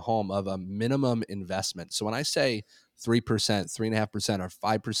buying a home of a minimum investment. So when I say 3%, 3.5%, or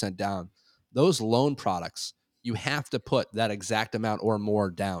 5% down, those loan products, you have to put that exact amount or more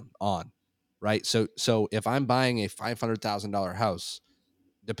down on, right? So if I'm buying a $500,000 house,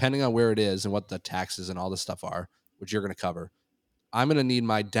 depending on where it is and what the taxes and all this stuff are, which you're going to cover, I'm going to need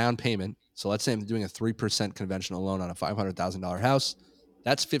my down payment. So let's say I'm doing a 3% conventional loan on a $500,000 house.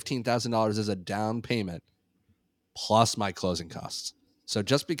 That's $15,000 as a down payment plus my closing costs. So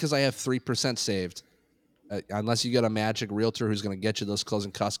just because I have 3% saved, unless you get a magic realtor who's going to get you those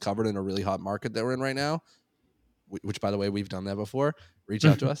closing costs covered in a really hot market that we're in right now, which by the way, we've done that before, reach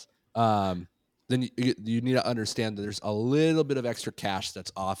out to us. Um, then you need to understand that there's a little bit of extra cash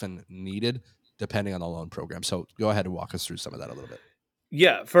that's often needed depending on the loan program. So go ahead and walk us through some of that a little bit.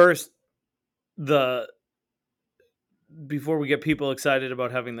 Yeah. First, the before we get people excited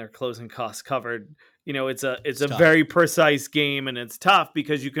about having their closing costs covered, it's It's a tough. very precise game, and it's tough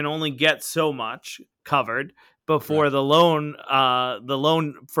because you can only get so much covered before Correct. the loan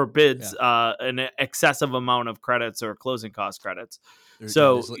Yeah. forbids an excessive amount of credits or closing cost credits. Yeah.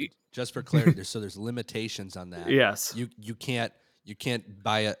 So Just for clarity, there's limitations on that. yes. You can't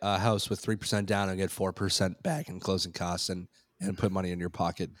buy a house with 3% down and get 4% back in closing costs and put money in your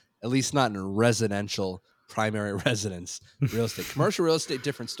pocket. At least not in residential primary residence real estate. Commercial real estate,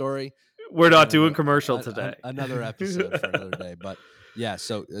 different story. We're not Again, doing commercial today. another episode for another day. But yeah,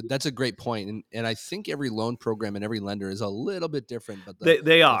 so that's a great point, and I think every loan program and every lender is a little bit different. But They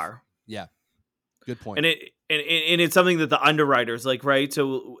the are. yeah, good point. And it's something that the underwriters like, right?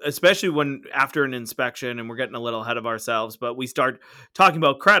 So especially when after an inspection, and we're getting a little ahead of ourselves, but we start talking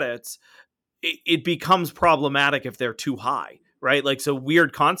about credits, it becomes problematic if they're too high, right? Like, so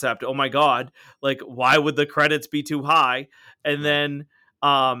weird concept. Oh my god, like why would the credits be too high? And Right, then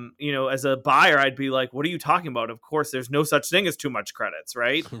as a buyer, I'd be like, what are you talking about? Of course, there's no such thing as too much credits,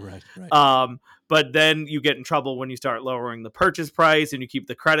 right? right, right, Um, but then you get in trouble when you start lowering the purchase price and you keep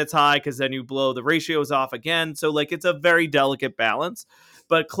the credits high because then you blow the ratios off again. So, like, it's a very delicate balance.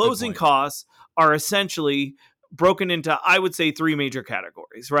 But good closing point. costs are essentially broken into, I would say, three major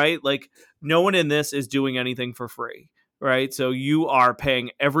categories, right? Like, no one in this is doing anything for free, right? So you are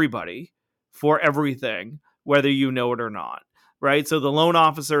paying everybody for everything, whether you know it or not. Right. So the loan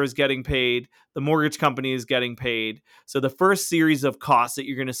officer is getting paid, the mortgage company is getting paid. So the first series of costs that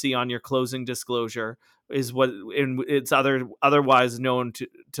you're going to see on your closing disclosure is what it's otherwise known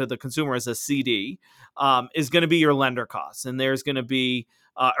to the consumer as a CD, is going to be your lender costs. And there's going to be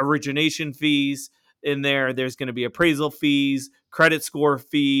origination fees in there. There's going to be appraisal fees, credit score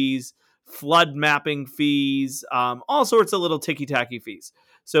fees, flood mapping fees, all sorts of little ticky tacky fees.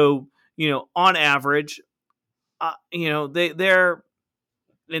 So, on average, they're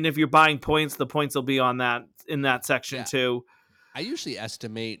and if you're buying points, the points will be on that in that section Yeah, too. I usually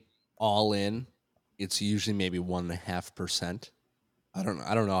estimate all in. It's usually maybe 1.5%. I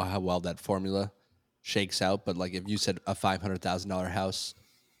don't know how well that formula shakes out, but like if you said a $500,000 house,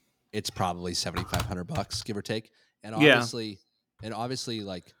 it's probably $7,500, give or take. And Yeah, obviously, and obviously,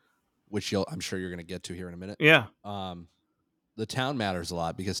 like which I'm sure you're going to get to here in a minute. yeah. Um, the town matters a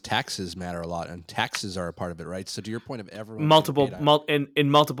lot because taxes matter a lot, and taxes are a part of it, right? So to your point of everyone getting paid, In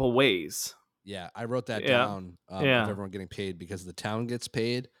multiple ways. yeah, I wrote that Yeah, down, of yeah. everyone getting paid because the town gets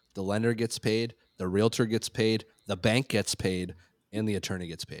paid, the lender gets paid, the realtor gets paid, the bank gets paid, and the attorney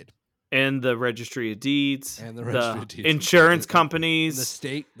gets paid, And the registry of deeds, and the registry the of deeds, insurance and companies. the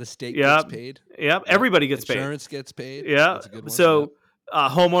state gets Yep, paid. yep. Yep, Everybody gets paid. insurance gets paid. Yeah. That's a good one. Yep, So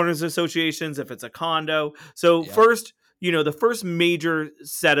homeowners associations, if it's a condo. So yep, first, the first major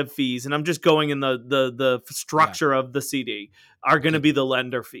set of fees, and I'm just going in the yeah, structure of the CD, are going to keep be the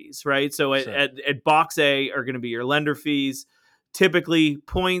lender fees, right? So sure, at box A are going to be your lender fees, typically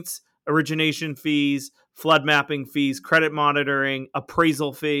points, origination fees, flood mapping fees, credit monitoring,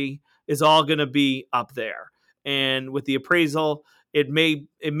 appraisal fee is all going to be up there. And with the appraisal, it may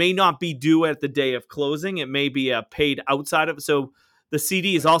not be due at the day of closing. It may be paid outside of. So the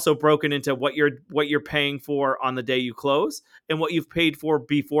CD is right, also broken into what you're paying for on the day you close and what you've paid for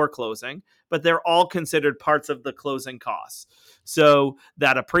before closing, but they're all considered parts of the closing costs. So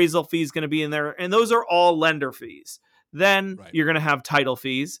that appraisal fee is going to be in there, and those are all lender fees. Then right. you're going to have title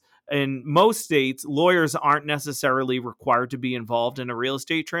fees. In most states, lawyers aren't necessarily required to be involved in a real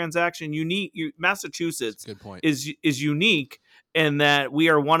estate transaction. That's a Massachusetts good point. is unique in that we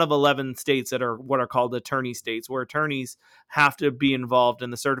are one of 11 states that are what are called attorney states, where attorneys have to be involved in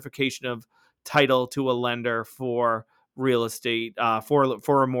the certification of title to a lender for real estate,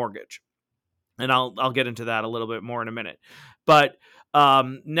 for a mortgage. And I'll get into that a little bit more in a minute. But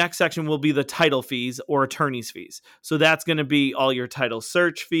next section will be the title fees or attorney's fees. So that's going to be all your title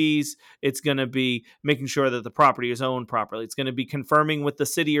search fees. It's going to be making sure that the property is owned properly. It's going to be confirming with the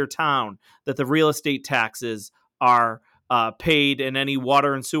city or town that the real estate taxes are paid and any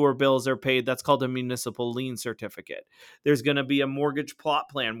water and sewer bills are paid. That's called a municipal lien certificate. There's going to be a mortgage plot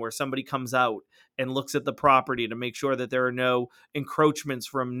plan where somebody comes out and looks at the property to make sure that there are no encroachments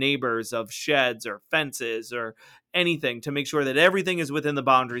from neighbors of sheds or fences or anything, to make sure that everything is within the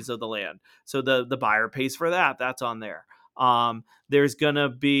boundaries of the land. So the buyer pays for that. That's on there. There's gonna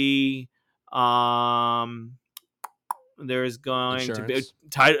be um, there's going to be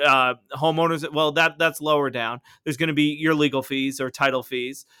Insurance, homeowners. Well, that's lower down. There's going to be your legal fees or title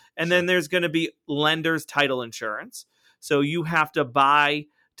fees, and then sure, there's going to be lender's title insurance. So you have to buy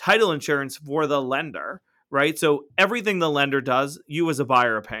title insurance for the lender, right? So everything the lender does, you as a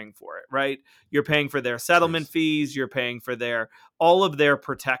buyer are paying for it, right? You're paying for their settlement nice. fees. You're paying for their all of their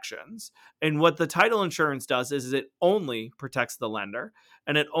protections. And what the title insurance does is it only protects the lender,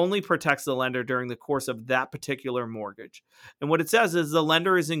 and it only protects the lender during the course of that particular mortgage. And what it says is the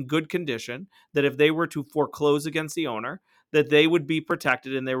lender is in good condition, that if they were to foreclose against the owner, that they would be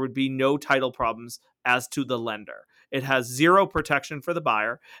protected and there would be no title problems as to the lender. It has zero protection for the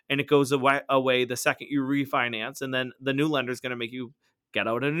buyer, and it goes away the second you refinance, and then the new lender is going to make you get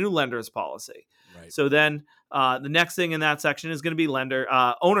out a new lender's policy. Right. So then the next thing in that section is going to be lender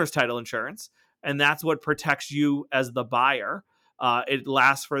owner's title insurance, and that's what protects you as the buyer. It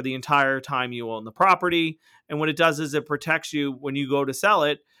lasts for the entire time you own the property. And what it does is it protects you when you go to sell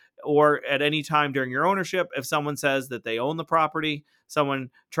it or at any time during your ownership. If someone says that they own the property, someone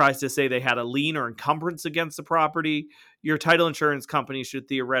tries to say they had a lien or encumbrance against the property, your title insurance company should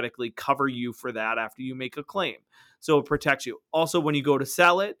theoretically cover you for that after you make a claim. So it protects you. Also, when you go to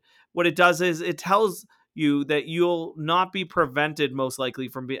sell it, what it does is it tells you that you'll not be prevented, most likely,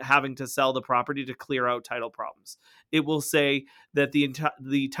 from having to sell the property to clear out title problems. It will say that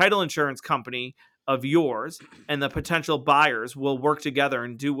the title insurance company of yours and the potential buyers will work together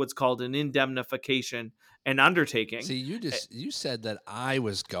and do what's called an indemnification and undertaking. See, you said that I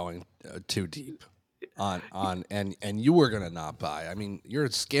was going too deep and you were gonna not buy. I mean, you're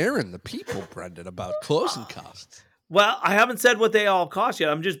scaring the people, Brendan, about closing costs. Well, I haven't said what they all cost yet.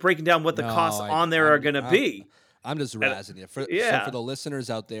 I'm just breaking down what the No, costs on there are going to be. I'm just And, razzing you. For yeah, the listeners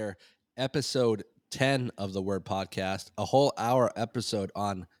out there, episode 10 of the Word Podcast, a whole hour episode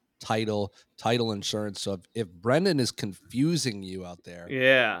on title insurance. So if Brendan is confusing you out there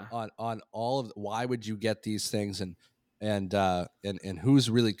yeah. on all of why would you get these things and who's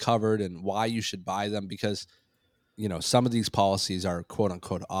really covered and why you should buy them, because some of these policies are quote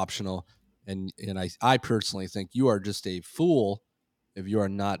unquote optional, and I personally think you are just a fool if you are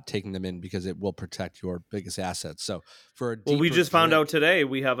not taking them in because it will protect your biggest assets. So for a Well, we deeper just found drip, out today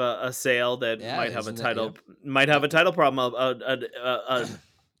we have a sale that yeah, might have a isn't that yep. title might have Yep. a title problem of an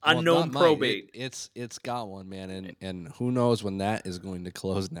Well, not unknown might. probate. It's got one, man, and who knows when that is going to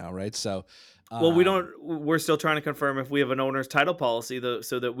close now, right? So, Well, we um, don't. We're still trying to confirm if we have an owner's title policy, though,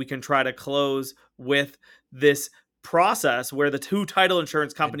 so that we can try to close with this process where the two title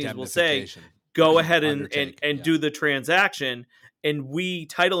insurance companies will say, indemnification, "Go ahead and undertake, yeah, do the transaction," and we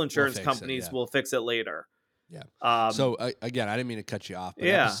title we'll insurance fix it, companies yeah. will fix it later. Yeah. Um, So again, I didn't mean to cut you off, but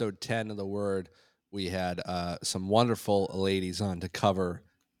yeah, episode 10 of the Word, we had some wonderful ladies on to cover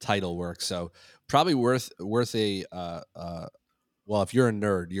title work. So probably worth a well, if you're a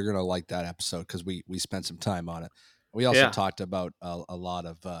nerd, you're gonna like that episode because we spent some time on it. We also yeah, talked about a lot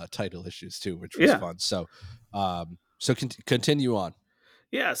of title issues too, which was yeah. fun. So continue on.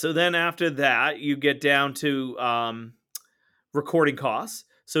 Yeah, so then after that, you get down to recording costs.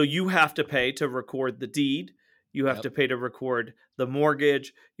 So you have to pay to record the deed. You have Yep. to pay to record the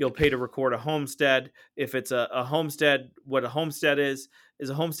mortgage. You'll pay to record a homestead. If it's a homestead, what a homestead is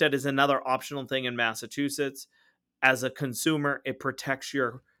a homestead is another optional thing in Massachusetts. As a consumer, it protects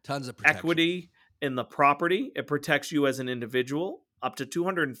your Tons of protection. equity in the property. It protects you as an individual up to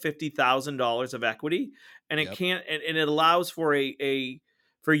 $250,000 of equity, and it Yep. can't. And it allows for a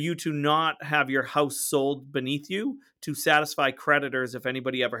for you to not have your house sold beneath you to satisfy creditors if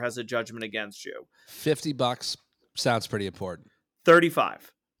anybody ever has a judgment against you. $50 sounds pretty important.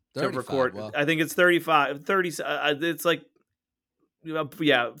 35 to 35. record. Well, I think it's 35, 30. It's like,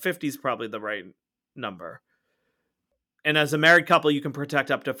 yeah, 50 is probably the right number. And as a married couple, you can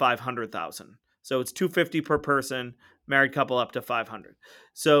protect up to 500,000. So it's 250 per person, married couple up to 500.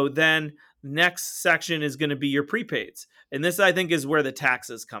 So then next section is going to be your prepaids. And this I think is where the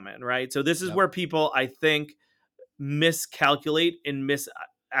taxes come in, right? So this is yep. where people I think miscalculate and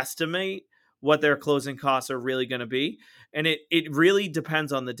misestimate what their closing costs are really going to be. And it really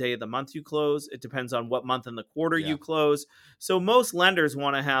depends on the day of the month you close. It depends on what month in the quarter Yeah. you close. So most lenders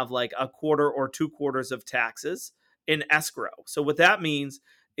want to have like a quarter or 2 quarters of taxes in escrow. So what that means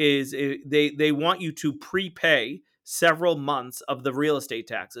is they want you to prepay several months of the real estate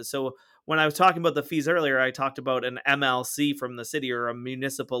taxes. So when I was talking about the fees earlier, I talked about an MLC from the city, or a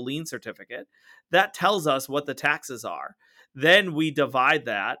municipal lien certificate. That tells us what the taxes are. Then we divide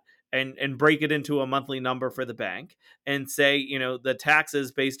that and break it into a monthly number for the bank and say, the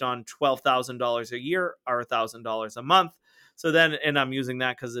taxes based on $12,000 a year are $1,000 a month. So then, and I'm using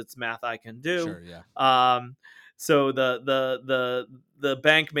that because it's math I can do. Sure. Yeah. So the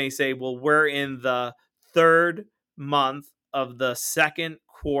bank may say, well, we're in the third month of the second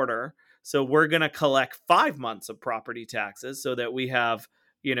quarter, so we're going to collect 5 months of property taxes so that we have,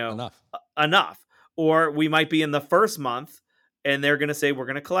 Enough. enough. Or we might be in the first month and they're going to say we're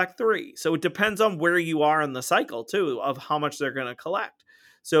going to collect 3. So it depends on where you are in the cycle too of how much they're going to collect.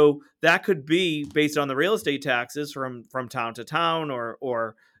 So that could be based on the real estate taxes from town to town,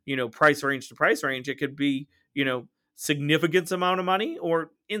 or price range to price range. It could be, significant amount of money,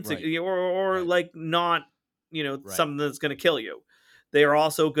 or Right. or Right. like not, Right. something that's going to kill you. They are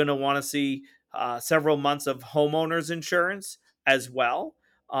also going to want to see several months of homeowners insurance as well.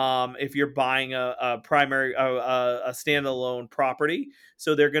 If you're buying a primary a standalone property,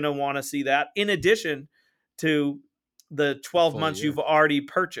 so they're going to want to see that in addition to the The 12 full months you've year. already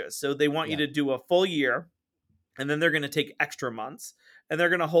purchased. So they want you Yeah. to do a full year, and then they're going to take extra months and they're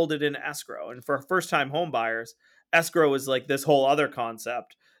going to hold it in escrow. And for first time home buyers, escrow is like this whole other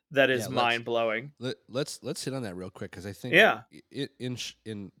concept that Yeah. is mind blowing. Let's hit on that real quick because I think Yeah.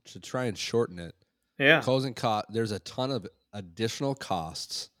 in to try and shorten it, Yeah. closing cost. There's a ton of additional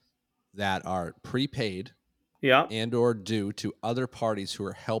costs that are prepaid Yeah. and or due to other parties who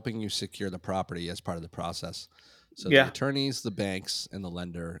are helping you secure the property as part of the process. So the Yeah. attorneys, the banks, and the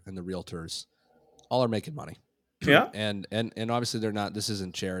lender and the realtors all are making money. Yeah. And obviously they're not, this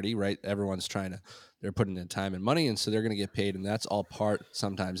isn't charity, right? Everyone's trying to, they're putting in time and money, and so they're going to get paid, and that's all part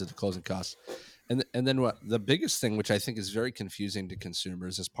sometimes of the closing costs. And then what the biggest thing, which I think is very confusing to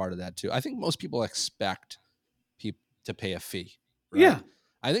consumers, as part of that too. I think most people expect people to pay a fee, right? Yeah.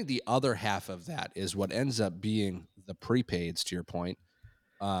 I think the other half of that is what ends up being the prepaids, to your point,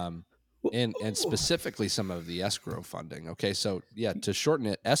 um, and specifically some of the escrow funding. Okay, so yeah, to shorten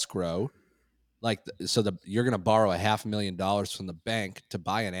it, escrow, like you're going to borrow $500,000 from the bank to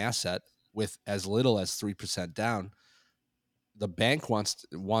buy an asset with as little as 3% down. The bank wants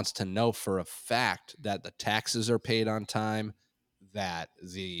to know for a fact that the taxes are paid on time, that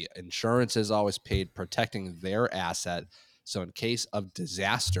the insurance is always paid, protecting their asset. So in case of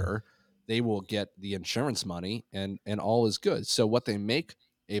disaster, they will get the insurance money, and all is good. So what they make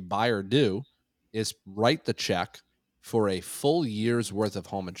a buyer do is write the check for a full year's worth of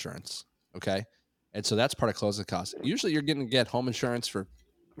home insurance. Okay. And so that's part of closing costs. Usually you're going to get home insurance for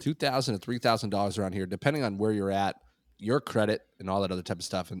 $2,000 to $3,000 around here, depending on where you're at, your credit, and all that other type of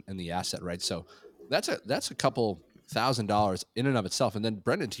stuff, and the asset, right? So that's a couple $1,000 in and of itself. And then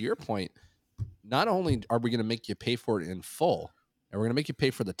Brendan, to your point, not only are we going to make you pay for it in full, and we're going to make you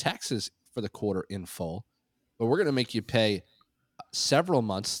pay for the taxes for the quarter in full, but we're going to make you pay several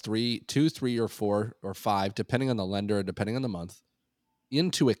months, two, three, or four, or five, depending on the lender and depending on the month,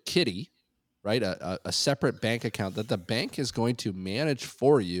 into a kitty, right? A separate bank account that the bank is going to manage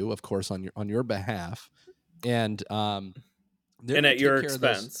for you, of course, on your behalf, and they're And going to at take your care of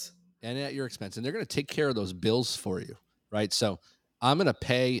those, expense. and at your expense, and they're going to take care of those bills for you, right? So I'm going to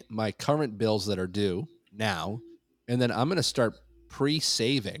pay my current bills that are due now, and then I'm going to start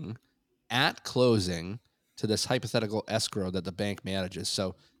pre-saving at closing to this hypothetical escrow that the bank manages.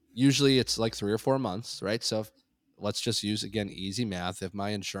 So usually it's like 3 or 4 months, right? So let's just use, again, easy math. If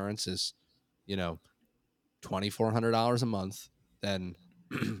my insurance is, you know, $2,400 a month, then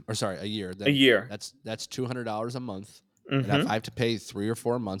or sorry, a year, A then year. that's $200 a month. And if I Mhm. have to pay 3 or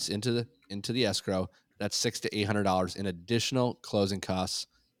 4 months into the escrow, that's $600 to $800 in additional closing costs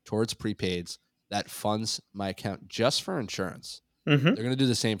towards prepaids that funds my account just for insurance. Mhm. They're going to do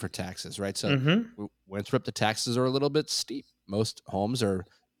the same for taxes, right? So Mhm. Winthrop, the taxes are a little bit steep. Most homes are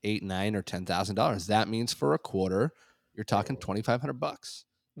 8, 9, or $10,000. That means for a quarter, you're talking $2,500.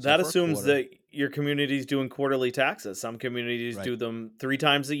 So That for a assumes quarter, that your community's doing quarterly taxes. Some communities right? do them 3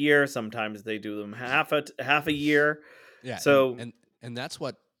 times a year, sometimes they do them half a year. Yeah, and So and and that's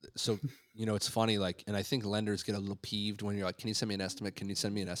what. So it's funny, like, and I think lenders get a little peeved when you're like, "Can you send me an estimate? Can you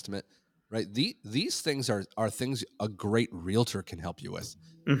send me an estimate?" Right? These things are things a great realtor can help you with,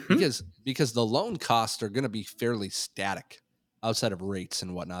 mhm. because the loan costs are going to be fairly static outside of rates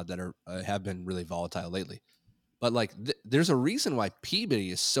and whatnot that are have been really volatile lately. But like, there's a reason why Peabody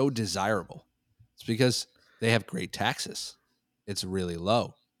is so desirable. It's because they have great taxes. It's really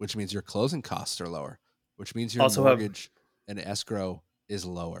low, which means your closing costs are lower, which means your Also have mortgage and escrow is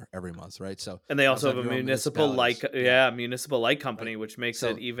lower every month, right? So and they you also also have have a your own municipal municipalities. Yeah, municipal light right. company, which makes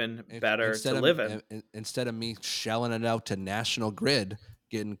it So even if better to instead of live in. instead of me shelling it out to National Grid,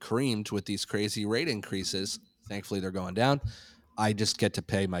 getting creamed with these crazy rate increases, thankfully they're going down. I just get to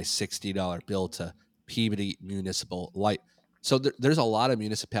pay my $60 bill to Peabody Municipal Light. So there's a lot of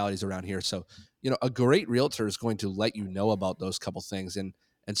municipalities around here. So a great realtor is going to let you know about those couple things, and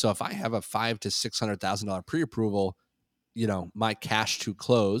so if I have a $500,000 to $600,000 pre-approval, my cash to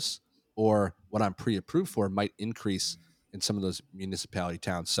close or what I'm pre-approved for might increase in some of those municipality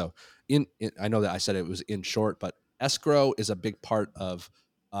towns. So I know that I said it was in short, but escrow is a big part of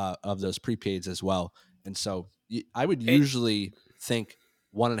those prepaids as well. And so I would And, usually think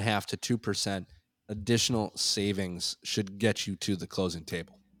 1.5% to 2% additional savings should get you to the closing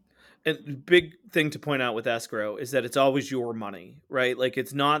table. And big thing to point out with escrow is that it's always your money, right? Like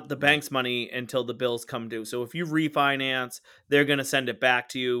it's not the Right. bank's money until the bills come due. So if you refinance, they're going to send it back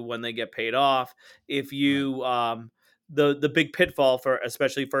to you when they get paid off. If Right. you the big pitfall for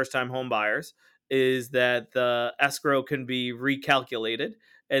especially first-time home buyers is that the escrow can be recalculated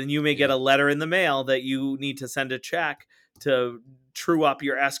and you may get Yeah. a letter in the mail that you need to send a check to true up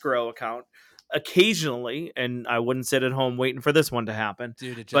your escrow account occasionally, and I wouldn't sit at home waiting for this one to happen,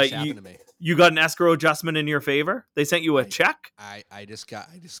 Dude, it just but happened to me. you got an escrow adjustment in your favor? They sent you a I check? I just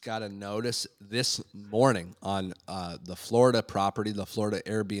got a notice this morning on the Florida property, the Florida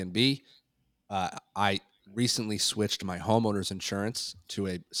Airbnb. I recently switched my homeowner's insurance to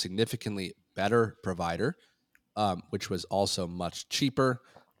a significantly better provider, which was also much cheaper.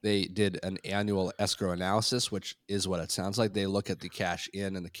 They did an annual escrow analysis, which is what it sounds like. They look at the cash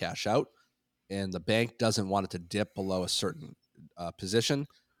in and the cash out, and the bank doesn't want it to dip below a certain position.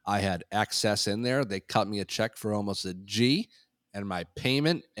 I had excess in there. They cut me a check for almost a G, and my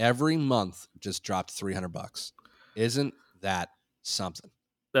payment every month just dropped $300. Isn't that something?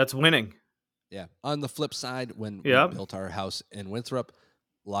 That's winning. Yeah. On the flip side, when we Yep. built our house in Winthrop,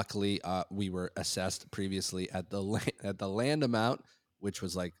 luckily we were assessed previously at the at the land amount, which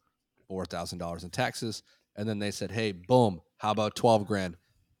was like $4,000 in taxes, and then they said, "Hey, boom, how about 12 grand?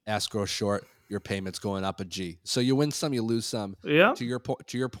 Escrow short, your payment's going up a G." So you win some, you lose some. Yep. To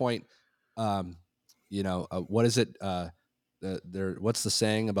your point, um, what is it? What's the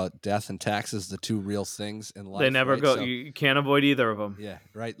saying about death and taxes? The two real things in They life, never right? go So you can't avoid either of them. yeah,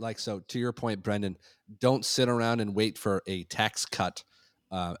 right. Like, so to your point, Brendan, don't sit around and wait for a tax cut,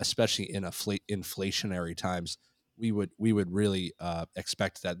 especially in inflationary times. we would really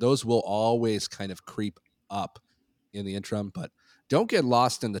expect that. Those will always kind of creep up in the interim, but don't get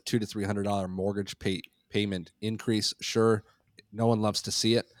lost in the $200 to $300 mortgage payment increase. Sure, no one loves to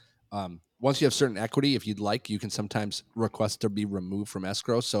see it. Once you have certain equity, if you'd like, you can sometimes request to be removed from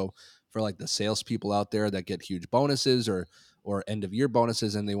escrow. So for like the salespeople out there that get huge bonuses or end of year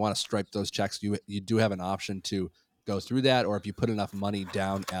bonuses and they want to stripe those checks, you do have an option to go through that. Or if you put enough money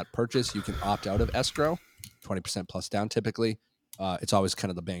down at purchase, you can opt out of escrow, 20% plus down typically. It's always kind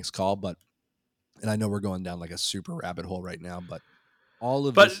of the bank's call, and I know we're going down like a super rabbit hole right now, but all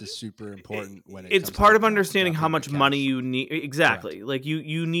of But this is super important when it it's comes to part of understanding how dropping the much money cash. you need. Correct. Exactly. Like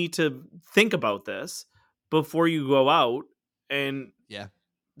you need to think about this before you go out and Yeah.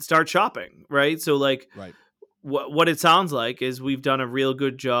 start shopping, right? So like Right. what it sounds like is we've done a real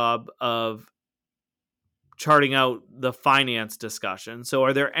good job of charting out the finance discussion. So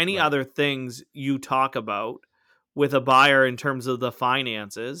are there any Right. other things you talk about with a buyer in terms of the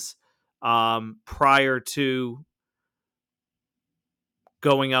finances prior to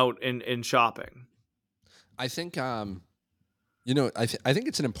going out and shopping? I think I think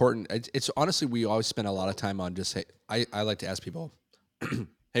it's an important. It's honestly, we always spend a lot of time on just, hey, I like to ask people,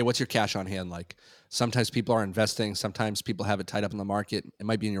 hey, what's your cash on hand like? Sometimes people are investing. Sometimes people have it tied up in the market. It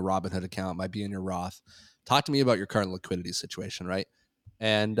might be in your Robinhood account. It might be in your Roth. Talk to me about your current liquidity situation, right?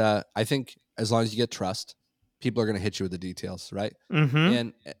 And I think as long as you get trust, people are going to hit you with the details, right? Mm-hmm.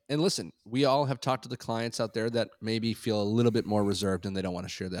 And listen, we all have talked to the clients out there that maybe feel a little bit more reserved and they don't want to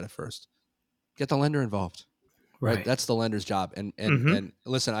share that at first. Get the lender involved, right? Right. That's the lender's job. Mm-hmm. And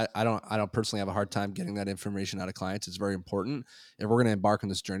listen, I don't personally have a hard time getting that information out of clients. It's very important. If we're going to embark on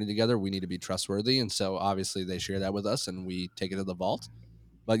this journey together, we need to be trustworthy. And so obviously they share that with us and we take it to the vault.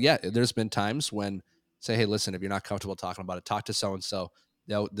 But yeah, there's been times when say, hey, listen, if you're not comfortable talking about it, talk to so and so.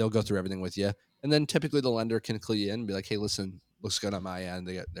 They'll go through everything with you, and then typically the lender can clue you in and be like, hey, listen, looks good on my end.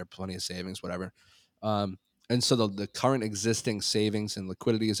 They're plenty of savings, whatever. Um, and so the current existing savings and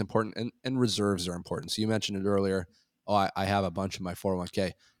liquidity is important, and reserves are important. So you mentioned it earlier. Oh, I have a bunch in my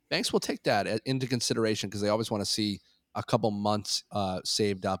 401k. Banks will take that into consideration because they always want to see a couple months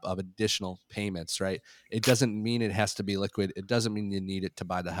saved up of additional payments, right? It doesn't mean it has to be liquid. It doesn't mean you need it to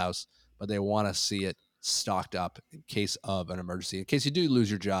buy the house, but they want to see it stocked up in case of an emergency, in case you do lose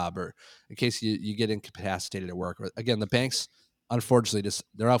your job or in case you get incapacitated at work. Or, again, the banks, unfortunately, just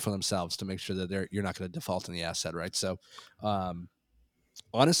they're out for themselves to make sure that you're not going to default in the asset, right? So, um,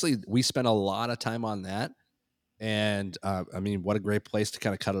 honestly, we spent a lot of time on that. And I mean, what a great place to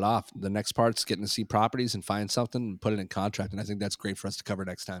kind of cut it off. The next part's getting to see properties and find something and put it in contract. And I think that's great for us to cover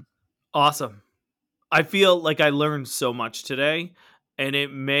next time. Awesome. I feel like I learned so much today, and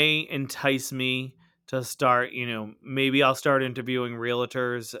it may entice me to start, maybe I'll start interviewing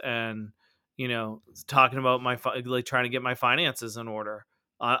realtors and, talking about like trying to get my finances in order.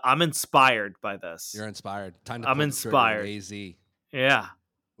 I'm inspired by this. You're inspired. Time to I'm pull the trigger at inspired. AZ. Yeah.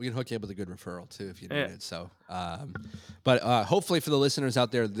 We can hook you up with a good referral too if you need Yeah. it. So, but hopefully for the listeners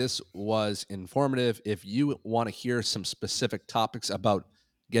out there, this was informative. If you want to hear some specific topics about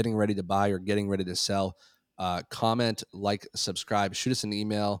getting ready to buy or getting ready to sell, comment, like, subscribe, shoot us an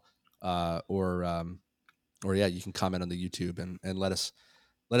email, or yeah, you can comment on the YouTube and let us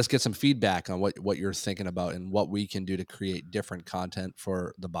get some feedback on what you're thinking about and what we can do to create different content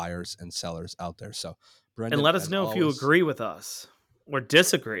for the buyers and sellers out there. So, And Brendan, let us as know if you always. agree with us or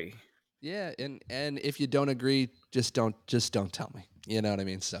disagree. Yeah, and if you don't agree, just don't tell me. You know what I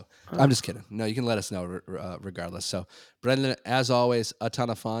mean? So I'm Uh, just kidding. No, you can let us know regardless. So Brendan, as always, a ton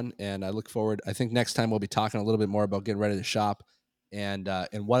of fun, and I look forward. I think next time we'll be talking a little bit more about getting ready to shop, and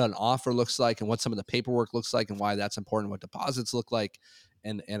what an offer looks like, and what some of the paperwork looks like, and why that's important. What deposits look like,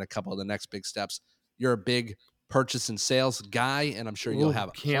 and a couple of the next big steps. You're a big purchase and sales guy, and I'm sure you'll Ooh,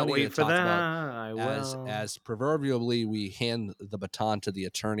 have can't plenty to wait for talk that. about I as will. as proverbially we hand the baton to the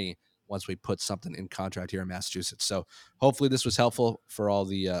attorney once we put something in contract here in Massachusetts. So hopefully this was helpful for all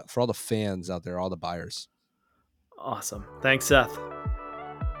the fans out there, all the buyers. Awesome. Thanks, Seth.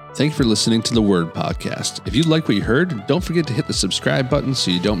 Thank you for listening to the Word Podcast. If you like what you heard, don't forget to hit the subscribe button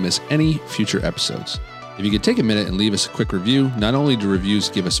so you don't miss any future episodes. If you could take a minute and leave us a quick review, not only do reviews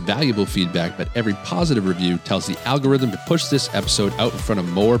give us valuable feedback, but every positive review tells the algorithm to push this episode out in front of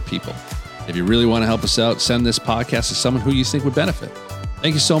more people. If you really want to help us out, send this podcast to someone who you think would benefit.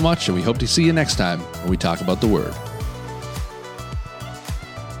 Thank you so much, and we hope to see you next time when we talk about the Word.